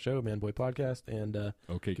 look for our show, Manboy Podcast, and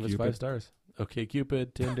Okay, give us Cupid. 5 stars. Okay,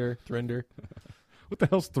 Cupid, Tinder, Thrinder, What the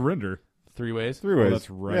hell's Thrinder? 3 ways. 3 Oh, ways. that's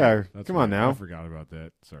right. Yeah, That's come on right. now. I forgot about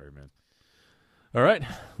that. Sorry, man. All right,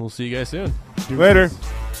 we'll see you guys soon. Later. Deuces.